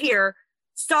that's new here,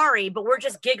 sorry, but we're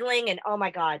just giggling. And oh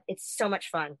my God, it's so much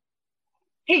fun.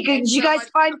 Hey, did you guys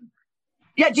find,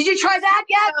 did you try that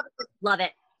yet? Love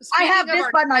it. I have this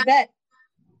by my bed.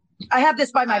 I have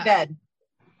this by my bed.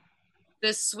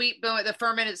 This sweet, the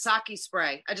fermented sake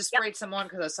spray. I just sprayed some on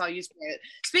because I saw you spray it.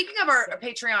 Speaking of our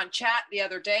Patreon chat the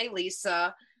other day,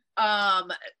 Lisa,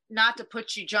 not to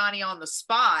put you, Johnny, on the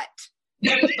spot,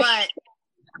 but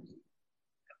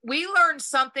we learned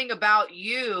something about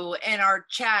you in our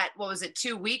chat. What was it,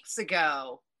 2 weeks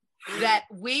ago, that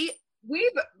we've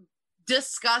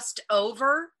discussed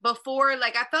over before?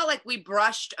 Like, I felt like we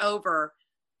brushed over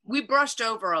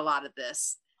a lot of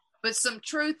this, but some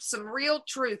real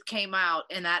truth came out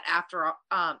in that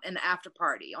in the after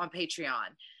party on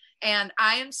Patreon, and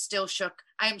I am still shook.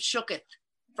 I am shooketh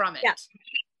from it. Yeah.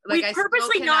 Like, we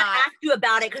purposely not asked you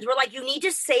about it because we're like, you need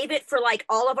to save it for like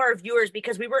all of our viewers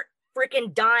because we were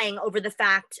freaking dying over the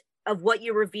fact of what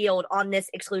you revealed on this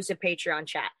exclusive Patreon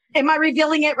chat. Am I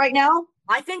revealing it right now?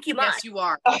 I think you must. Yes, you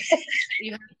are.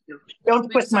 You have to. Don't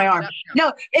twist my arm.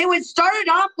 No, it was started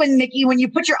off when Mickey, when you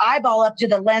put your eyeball up to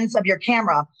the lens of your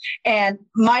camera, and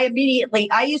I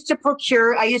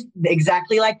used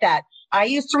exactly like that. I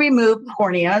used to remove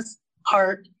corneas,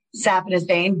 heart, saphenous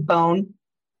vein, bone,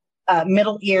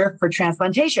 middle ear for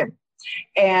transplantation.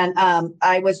 And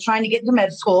I was trying to get into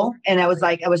med school, and it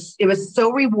was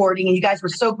so rewarding, and you guys were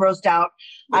so grossed out.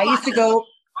 I used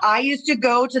to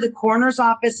go to the coroner's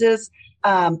offices,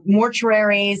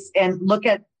 mortuaries, and look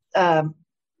at the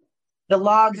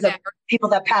logs of people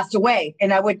that passed away.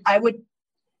 And I would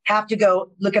have to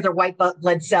go look at their white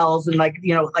blood cells and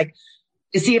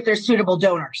to see if they're suitable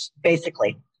donors,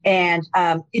 basically. And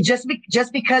just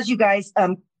because you guys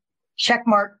check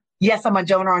mark, yes, I'm a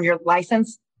donor on your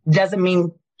license, doesn't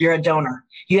mean you're a donor.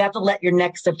 You have to let your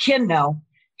next of kin know,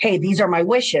 hey, these are my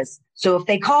wishes. So if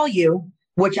they call you,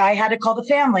 which I had to call the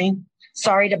family,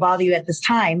 sorry to bother you at this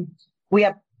time. We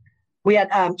had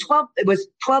 12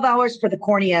 hours for the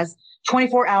corneas,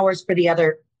 24 hours for the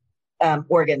other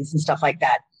organs and stuff like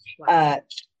that. Wow.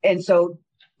 And so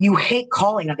you hate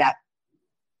calling of that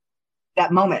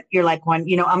moment. You're like, I'm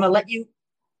going to let you,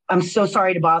 I'm so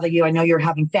sorry to bother you. I know you're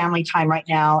having family time right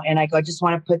now. And I just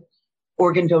want to put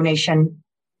organ donation.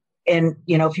 And,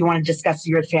 if you want to discuss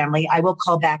your family, I will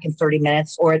call back in 30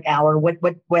 minutes or an hour.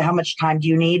 How much time do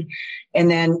you need? And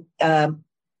then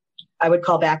I would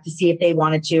call back to see if they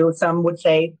wanted to. Some would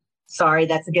say, sorry,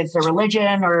 that's against their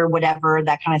religion or whatever,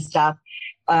 that kind of stuff.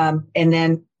 And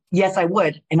then, yes, I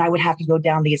would. And I would have to go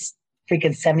down these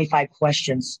freaking 75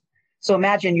 questions. So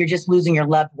imagine you're just losing your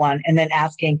loved one and then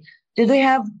asking, do they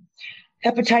have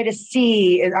hepatitis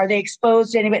C? Are they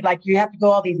exposed to anybody? Like, you have to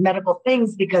go all these medical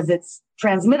things because it's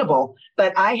transmittable.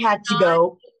 But I had to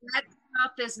go. That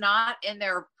stuff is not in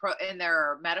their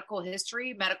medical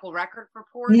history, medical record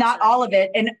reports. Not all of it.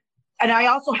 And I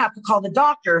also have to call the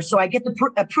doctor. So I get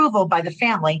the approval by the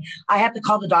family. I have to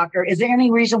call the doctor. Is there any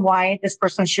reason why this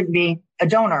person shouldn't be a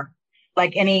donor?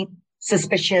 Like any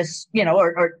suspicious,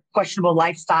 or questionable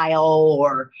lifestyle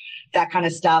or that kind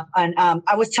of stuff. And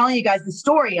I was telling you guys the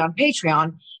story on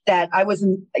Patreon that I was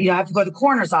in, I have to go to the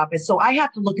coroner's office. So I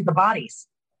have to look at the bodies.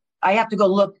 I have to go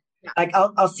look, like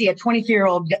I'll see a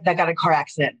 23-year-old that got a car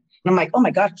accident. And I'm like, oh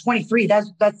my God, 23,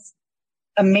 that's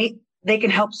amazing. They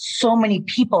can help so many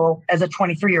people as a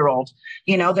 23-year-old.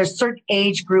 There's certain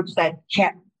age groups that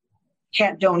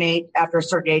can't donate after a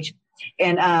certain age.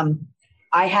 And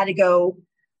I had to go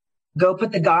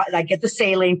put the gauze, like get the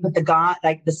saline, put the gauze,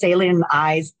 like the saline in the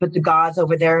eyes, put the gauze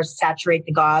over there, saturate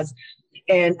the gauze,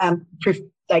 and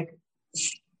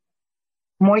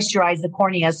moisturize the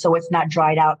cornea so it's not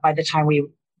dried out by the time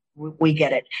we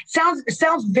get it. It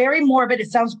sounds very morbid.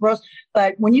 It sounds gross.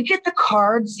 But when you get the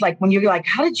cards, like when you're like,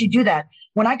 how did you do that?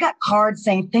 When I got cards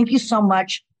saying, thank you so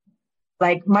much.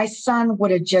 Like, my son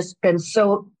would have just been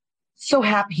so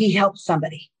happy he helped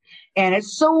somebody. And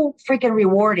it's so freaking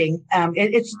rewarding.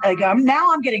 It's like,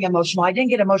 now I'm getting emotional. I didn't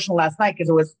get emotional last night because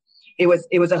it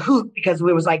was a hoot, because it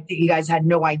was like, you guys had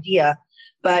no idea.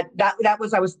 But that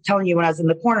was, I was telling you, when I was in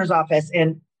the coroner's office,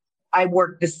 and I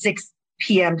worked the 6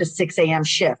 p.m. to 6 a.m.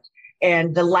 shift,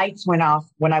 and the lights went off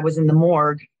when I was in the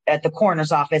morgue at the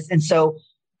coroner's office. And so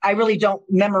I really don't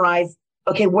memorize,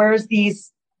 okay, where's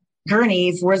these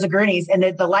gurneys? Where's the gurneys? And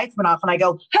the lights went off, and I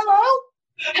go,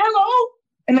 hello.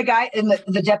 And the guy and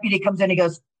the deputy comes in, he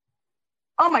goes,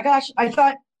 oh my gosh, I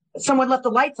thought someone left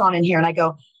the lights on in here. And I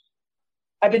go,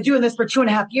 I've been doing this for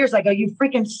 2.5 years. I go, you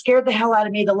freaking scared the hell out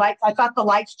of me. The lights, I thought the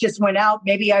lights just went out.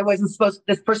 Maybe I wasn't supposed,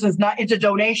 this person's not into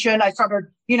donation. I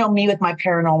started, me with my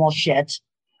paranormal shit.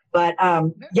 But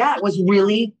it was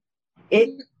really,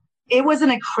 it was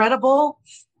an incredible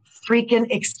freaking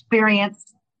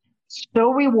experience.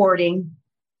 So rewarding.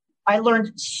 I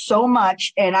learned so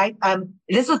much, and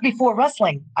this was before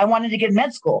wrestling. I wanted to get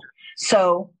med school.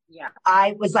 So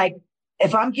I was like,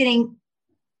 if I'm getting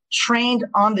trained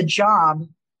on the job,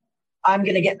 I'm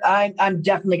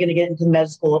definitely going to get into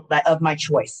med school of my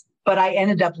choice. But I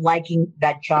ended up liking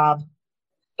that job,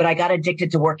 but I got addicted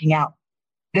to working out.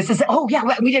 We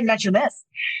didn't mention this.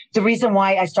 The reason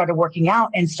why I started working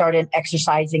out and started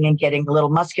exercising and getting a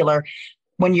little muscular,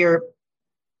 when you're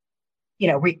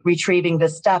retrieving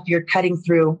this stuff, you're cutting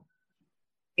through,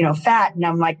 fat. And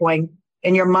I'm like going,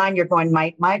 in your mind, you're going,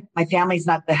 my family's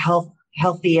not the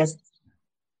healthiest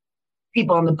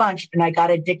people in the bunch. And I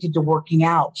got addicted to working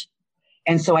out.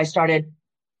 And so I started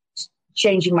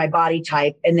changing my body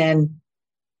type, and then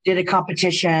did a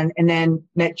competition, and then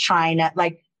met China,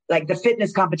 like the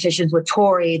fitness competitions with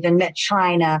Tori, then met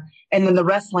China. And then the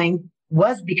wrestling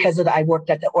was because I worked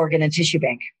at the organ and tissue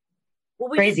bank.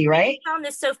 Crazy, right? We found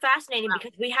this so fascinating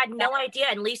because we had no idea.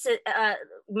 And Lisa,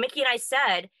 Mickey and I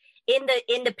said in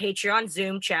the Patreon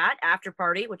Zoom chat after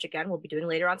party, which again, we'll be doing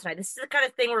later on tonight. This is the kind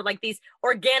of thing where like these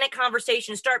organic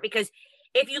conversations start, because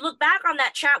if you look back on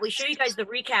that chat, we show you guys the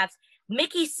recaps.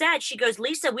 Mickey said, she goes,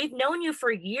 Lisa, we've known you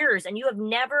for years and you have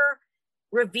never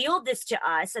revealed this to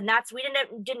us. And we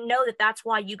didn't know that that's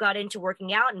why you got into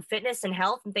working out and fitness and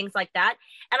health and things like that.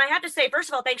 And I have to say, first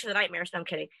of all, thanks for the nightmares. No, I'm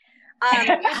kidding.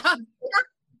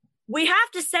 We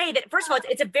have to say that, first of all,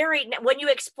 it's a very, when you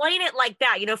explain it like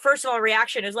that, first of all,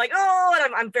 reaction is like, oh,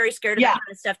 and I'm very scared of that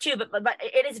kind of stuff too. But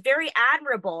it is very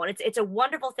admirable. And it's a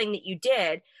wonderful thing that you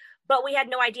did. But we had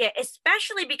no idea,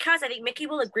 especially because I think Mickey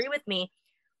will agree with me.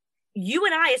 You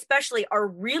and I especially are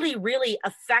really, really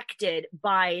affected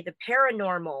by the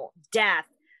paranormal, death,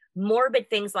 morbid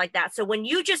things like that. So when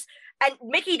you and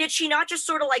Mickey, did she not just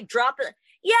sort of like drop it?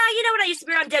 Yeah, when I used to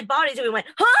be around dead bodies, and we went,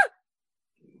 huh?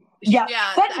 Yeah.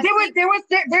 But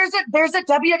there's a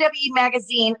WWE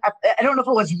magazine. I don't know if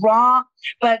it was Raw,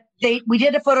 but we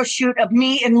did a photo shoot of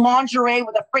me in lingerie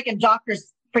with a freaking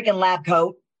doctor's freaking lab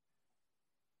coat.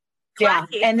 Yeah.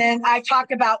 And then I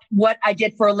talked about what I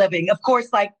did for a living. Of course,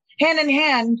 like hand in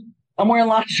hand, I'm wearing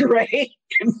lingerie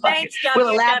Thanks, with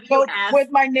a lab coat with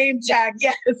my name tag.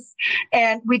 Yes.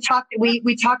 And we talked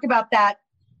about that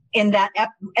in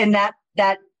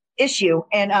that issue.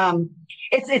 And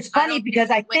it's funny because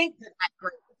I think that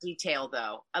great detail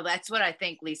though. That's what I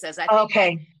think, Lisa. I think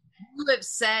okay. You have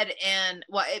said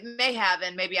it may have,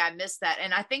 and maybe I missed that.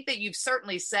 And I think that you've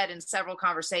certainly said in several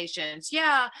conversations,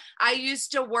 yeah, I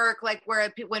used to work like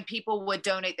when people would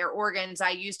donate their organs,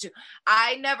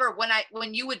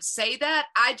 when you would say that,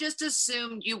 I just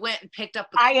assumed you went and picked up.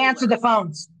 I answered the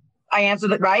phones. I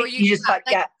answered it, right? You just thought,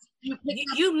 yeah. You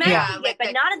mentioned it,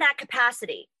 but not in that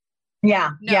capacity.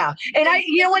 Yeah. No. Yeah. And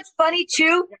you know what's funny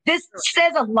too? This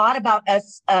says a lot about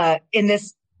us in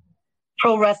this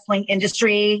pro wrestling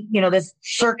industry, this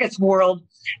circus world,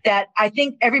 that I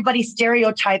think everybody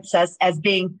stereotypes us as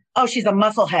being, oh, she's a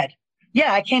musclehead.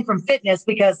 Yeah, I came from fitness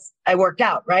because I worked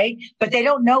out, right? But they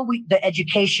don't know the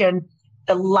education,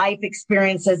 the life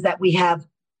experiences that we have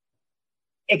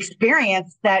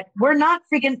experienced, that we're not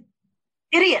freaking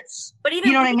idiots. But even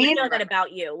you know what I mean? Know that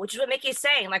about you, which is what Mickey's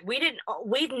saying. Like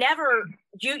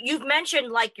you've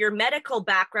mentioned like your medical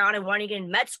background and wanting to get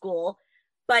in med school.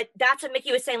 But that's what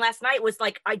Mickey was saying last night, was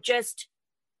like,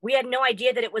 we had no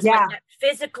idea that it was like that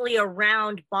physically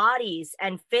around bodies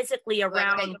and physically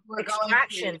around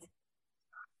extractions.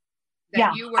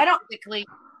 You were physically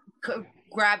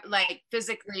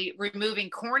physically removing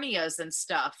corneas and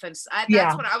stuff. And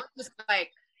that's what I was just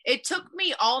like, it took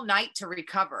me all night to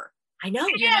recover. I know.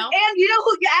 And you know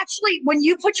who actually, when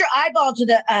you put your eyeball to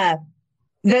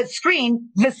the screen,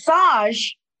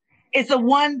 Visage is the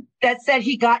one that said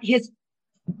he got his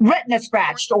retina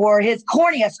scratched or his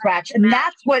cornea scratched. And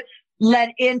that's what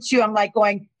led into, I'm like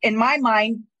going, in my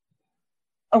mind,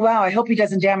 oh, wow, I hope he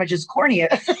doesn't damage his cornea.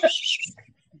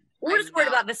 We're just worried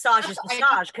about Visage's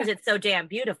Visage because it's so damn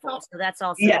beautiful. So that's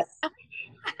also. Yes.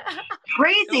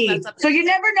 Crazy. So you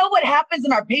never know what happens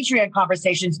in our Patreon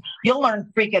conversations. You'll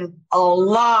learn freaking a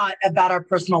lot about our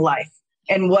personal life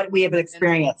and what we have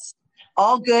experienced.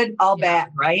 All good, all bad,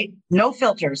 right? No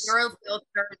filters. Zero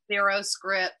filters, zero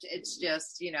script. It's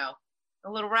just, a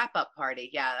little wrap-up party.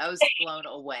 Yeah, I was blown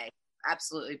away.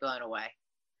 Absolutely blown away.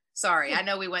 Sorry, I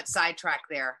know we went sidetracked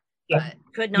there. Yeah.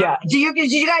 Could not. Yeah.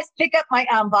 Did you guys pick up my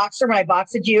boxer when I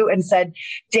boxed you and said,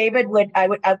 David, when I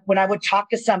would talk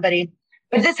to somebody,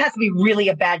 but this has to be really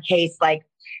a bad case. Like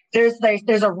there's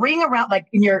a ring around, like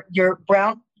in your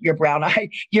brown eye,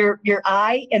 your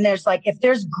eye, and there's like, if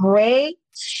there's gray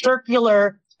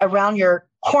circular around your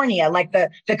cornea, like the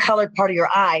colored part of your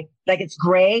eye, like it's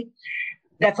gray,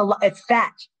 it's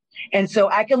fat. And so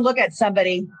I can look at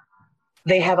somebody,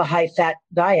 they have a high fat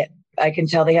diet. I can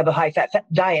tell they have a high fat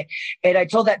diet. And I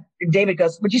told that David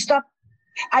goes, would you stop?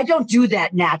 I don't do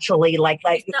that naturally. Like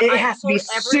it has to be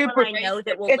super. I know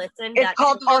that will listen. It's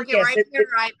called Arcus. Right in your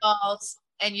eyeballs,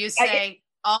 and you say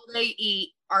all they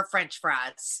eat are French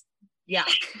fries. Yeah.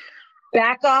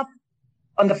 Back off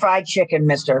on the fried chicken,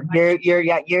 mister.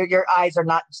 Your eyes are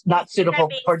not suitable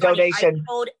for donation.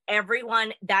 I told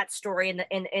everyone that story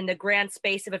in the grand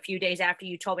space of a few days after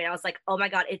you told me. I was like, oh my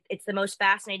God, it's the most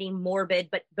fascinating, morbid,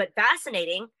 but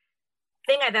fascinating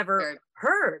thing I've ever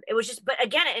heard. It was just, but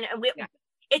again,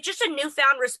 it's just a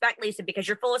newfound respect, Lisa, because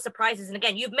you're full of surprises. And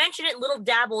again, you've mentioned it, little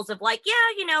dabbles of like,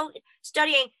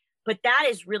 studying, but that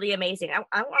is really amazing.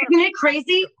 Isn't it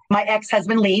crazy? My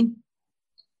ex-husband, Lee,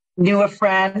 knew a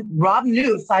friend, Rob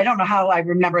Newth, I don't know how I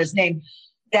remember his name,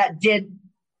 that did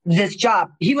this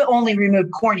job. He would only remove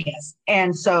corneas.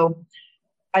 And so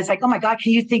I was like, oh my God,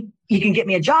 can you think you can get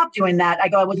me a job doing that? I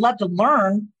go, I would love to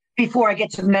learn before I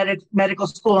get to medical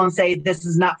school and say, this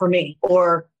is not for me,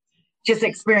 or just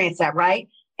experience that. Right.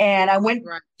 And I went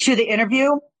to the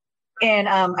interview, and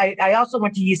I also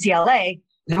went to UCLA.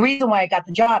 The reason why I got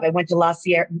the job, I went to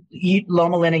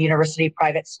Loma Linda University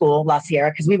private school, La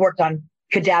Sierra, because we worked on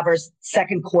cadavers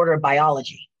second quarter of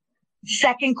biology.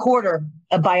 Second quarter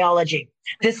of biology.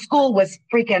 This school was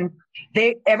freaking,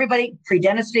 everybody,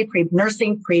 pre-dentistry,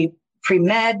 pre-nursing,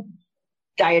 pre-med,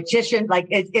 dietitian, like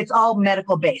it's all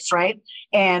medical based, right?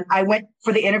 And I went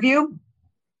for the interview,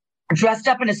 dressed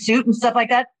up in a suit and stuff like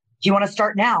that. Do you want to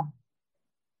start now?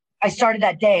 I started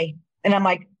that day, and I'm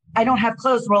like, I don't have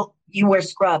clothes. Well, you wear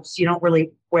scrubs. You don't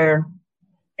really wear.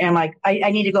 And I'm like,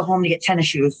 I need to go home to get tennis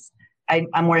shoes.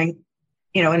 I'm wearing,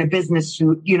 in a business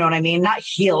suit, you know what I mean? Not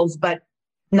heels, but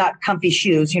not comfy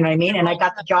shoes, you know what I mean? And I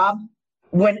got the job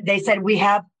when they said, we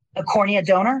have a cornea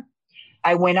donor.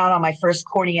 I went out on my first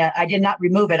cornea. I did not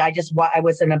remove it. I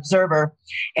was an observer,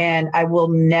 and I will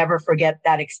never forget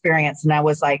that experience. And I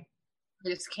was like, I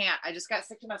just can't. I just got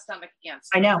sick to my stomach again.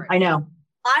 I know.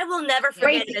 I will never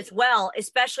forget it as well,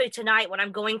 especially tonight when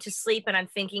I'm going to sleep and I'm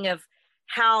thinking of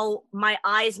how my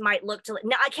eyes might look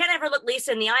now. I can't ever look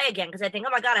Lisa in the eye again because I think,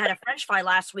 oh my God, I had a French fry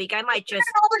last week. I might just.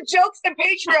 All the jokes in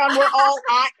Patreon were all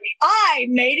eye,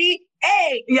 matey.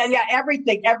 Hey, yeah,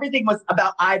 everything was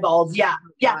about eyeballs. Yeah.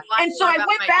 And so I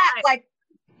went back, like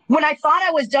when I thought I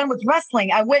was done with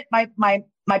wrestling, I went. My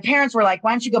parents were like,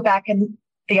 why don't you go back and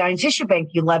the iron tissue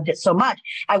bank? You loved it so much.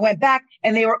 I went back,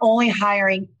 and they were only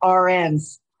hiring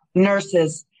RNs,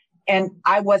 nurses, and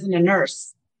I wasn't a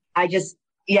nurse.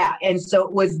 And so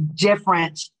it was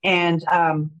different. And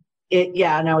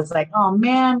and I was like, oh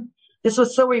man, this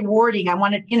was so rewarding. I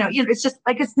wanted, it's just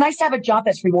like, it's nice to have a job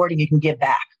that's rewarding. You can give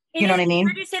back. You know what I mean?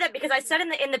 Where do you say that? Because I said in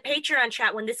the Patreon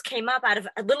chat when this came up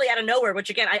literally out of nowhere, which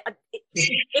again,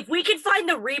 if we could find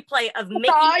the replay of Mickey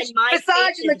and my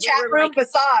massage in the chat room,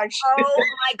 massage. Oh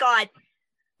my God.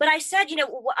 But I said,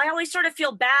 I always sort of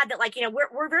feel bad that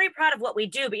we're very proud of what we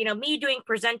do, but me doing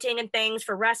presenting and things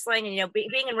for wrestling and,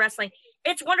 being in wrestling,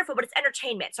 it's wonderful, but it's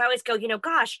entertainment. So I always go,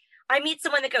 gosh, I meet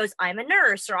someone that goes, I'm a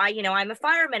nurse, or I'm a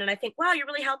fireman. And I think, wow, you're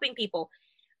really helping people.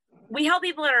 We help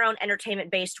people in our own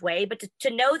entertainment-based way, but to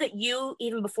know that you,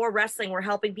 even before wrestling, were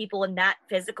helping people in that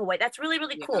physical way, that's really,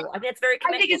 really cool. I think it's very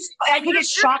commendable. I think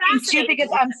it's shocking, too, because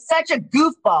I'm such a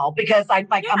goofball, because I'm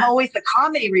always the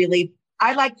comedy relief.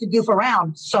 I like to goof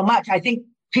around so much. I think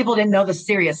people didn't know the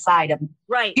serious side of,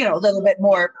 right. A little bit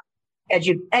more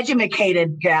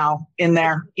educated gal in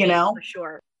there, For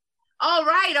sure. All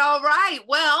right.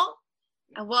 Well,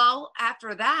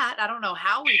 after that, I don't know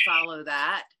how we follow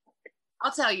that.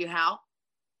 I'll tell you how.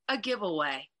 A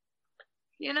giveaway.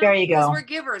 There you go. We're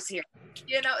givers here.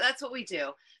 That's what we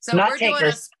do. So Not we're takers.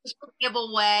 doing a special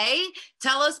giveaway.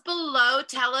 Tell us below.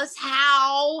 Tell us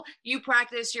how you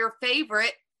practice your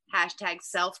favorite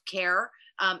 #self-care,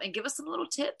 and give us some little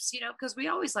tips, because we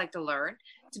always like to learn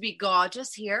to be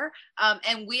gorgeous here.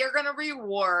 And we are going to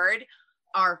reward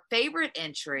our favorite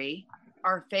entry,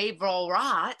 our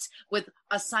favorite, with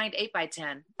a signed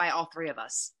 8x10 by all three of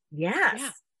us. Yes.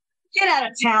 Yeah. Get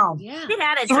out of town. Yeah. Get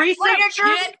out of town. 3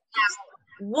 signatures?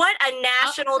 What a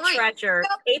national treasure.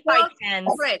 8x10.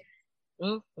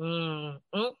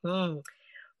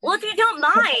 Well, if you don't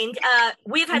mind,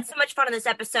 we've had so much fun on this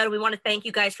episode. We want to thank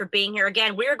you guys for being here.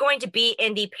 Again, we're going to be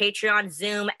in the Patreon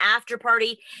Zoom after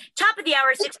party, top of the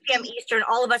hour, 6 p.m. Eastern.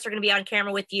 All of us are going to be on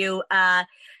camera with you,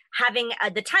 having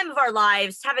the time of our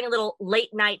lives, having a little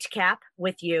late night cap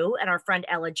with you and our friend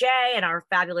Ella J and our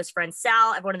fabulous friend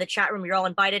Sal. Everyone in the chat room, you're all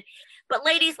invited. But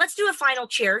ladies, let's do a final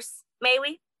cheers. May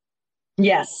we?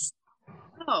 Yes.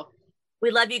 Oh. We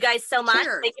love you guys so much.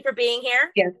 Cheers. Thank you for being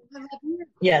here.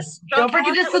 Yes. Don't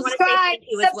forget to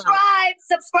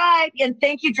subscribe. And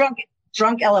thank you, Drunk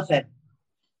Elephant.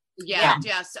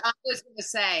 Yes. I was going to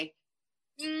say,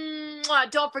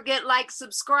 don't forget,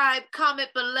 subscribe, comment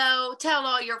below, tell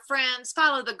all your friends,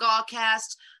 follow the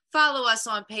Gawcast, follow us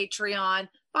on Patreon,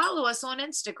 follow us on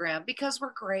Instagram, because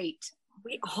we're great.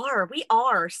 We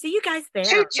are. See you guys there.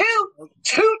 Toot.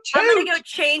 I'm going to go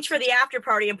change for the after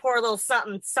party and pour a little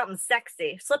something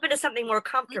sexy. Slip into something more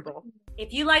comfortable.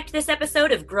 If you liked this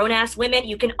episode of Grown Ass Women,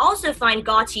 you can also find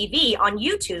Gaw TV on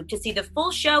YouTube to see the full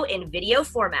show in video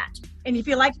format. And if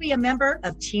you'd like to be a member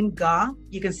of Team Gaw,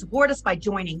 you can support us by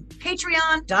joining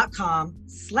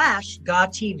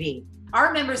patreon.com/GawTV.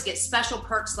 Our members get special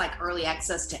perks like early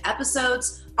access to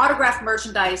episodes, autographed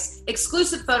merchandise,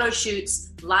 exclusive photo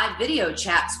shoots, live video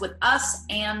chats with us,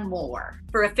 and more.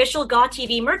 For official Gaw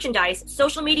TV merchandise,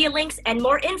 social media links, and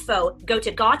more info, go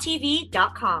to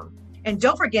GawTV.com. And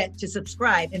don't forget to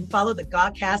subscribe and follow the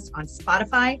Godcast on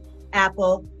Spotify,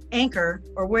 Apple, Anchor,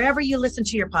 or wherever you listen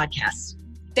to your podcasts.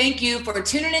 Thank you for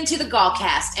tuning into the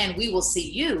Godcast, and we will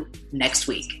see you next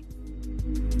week.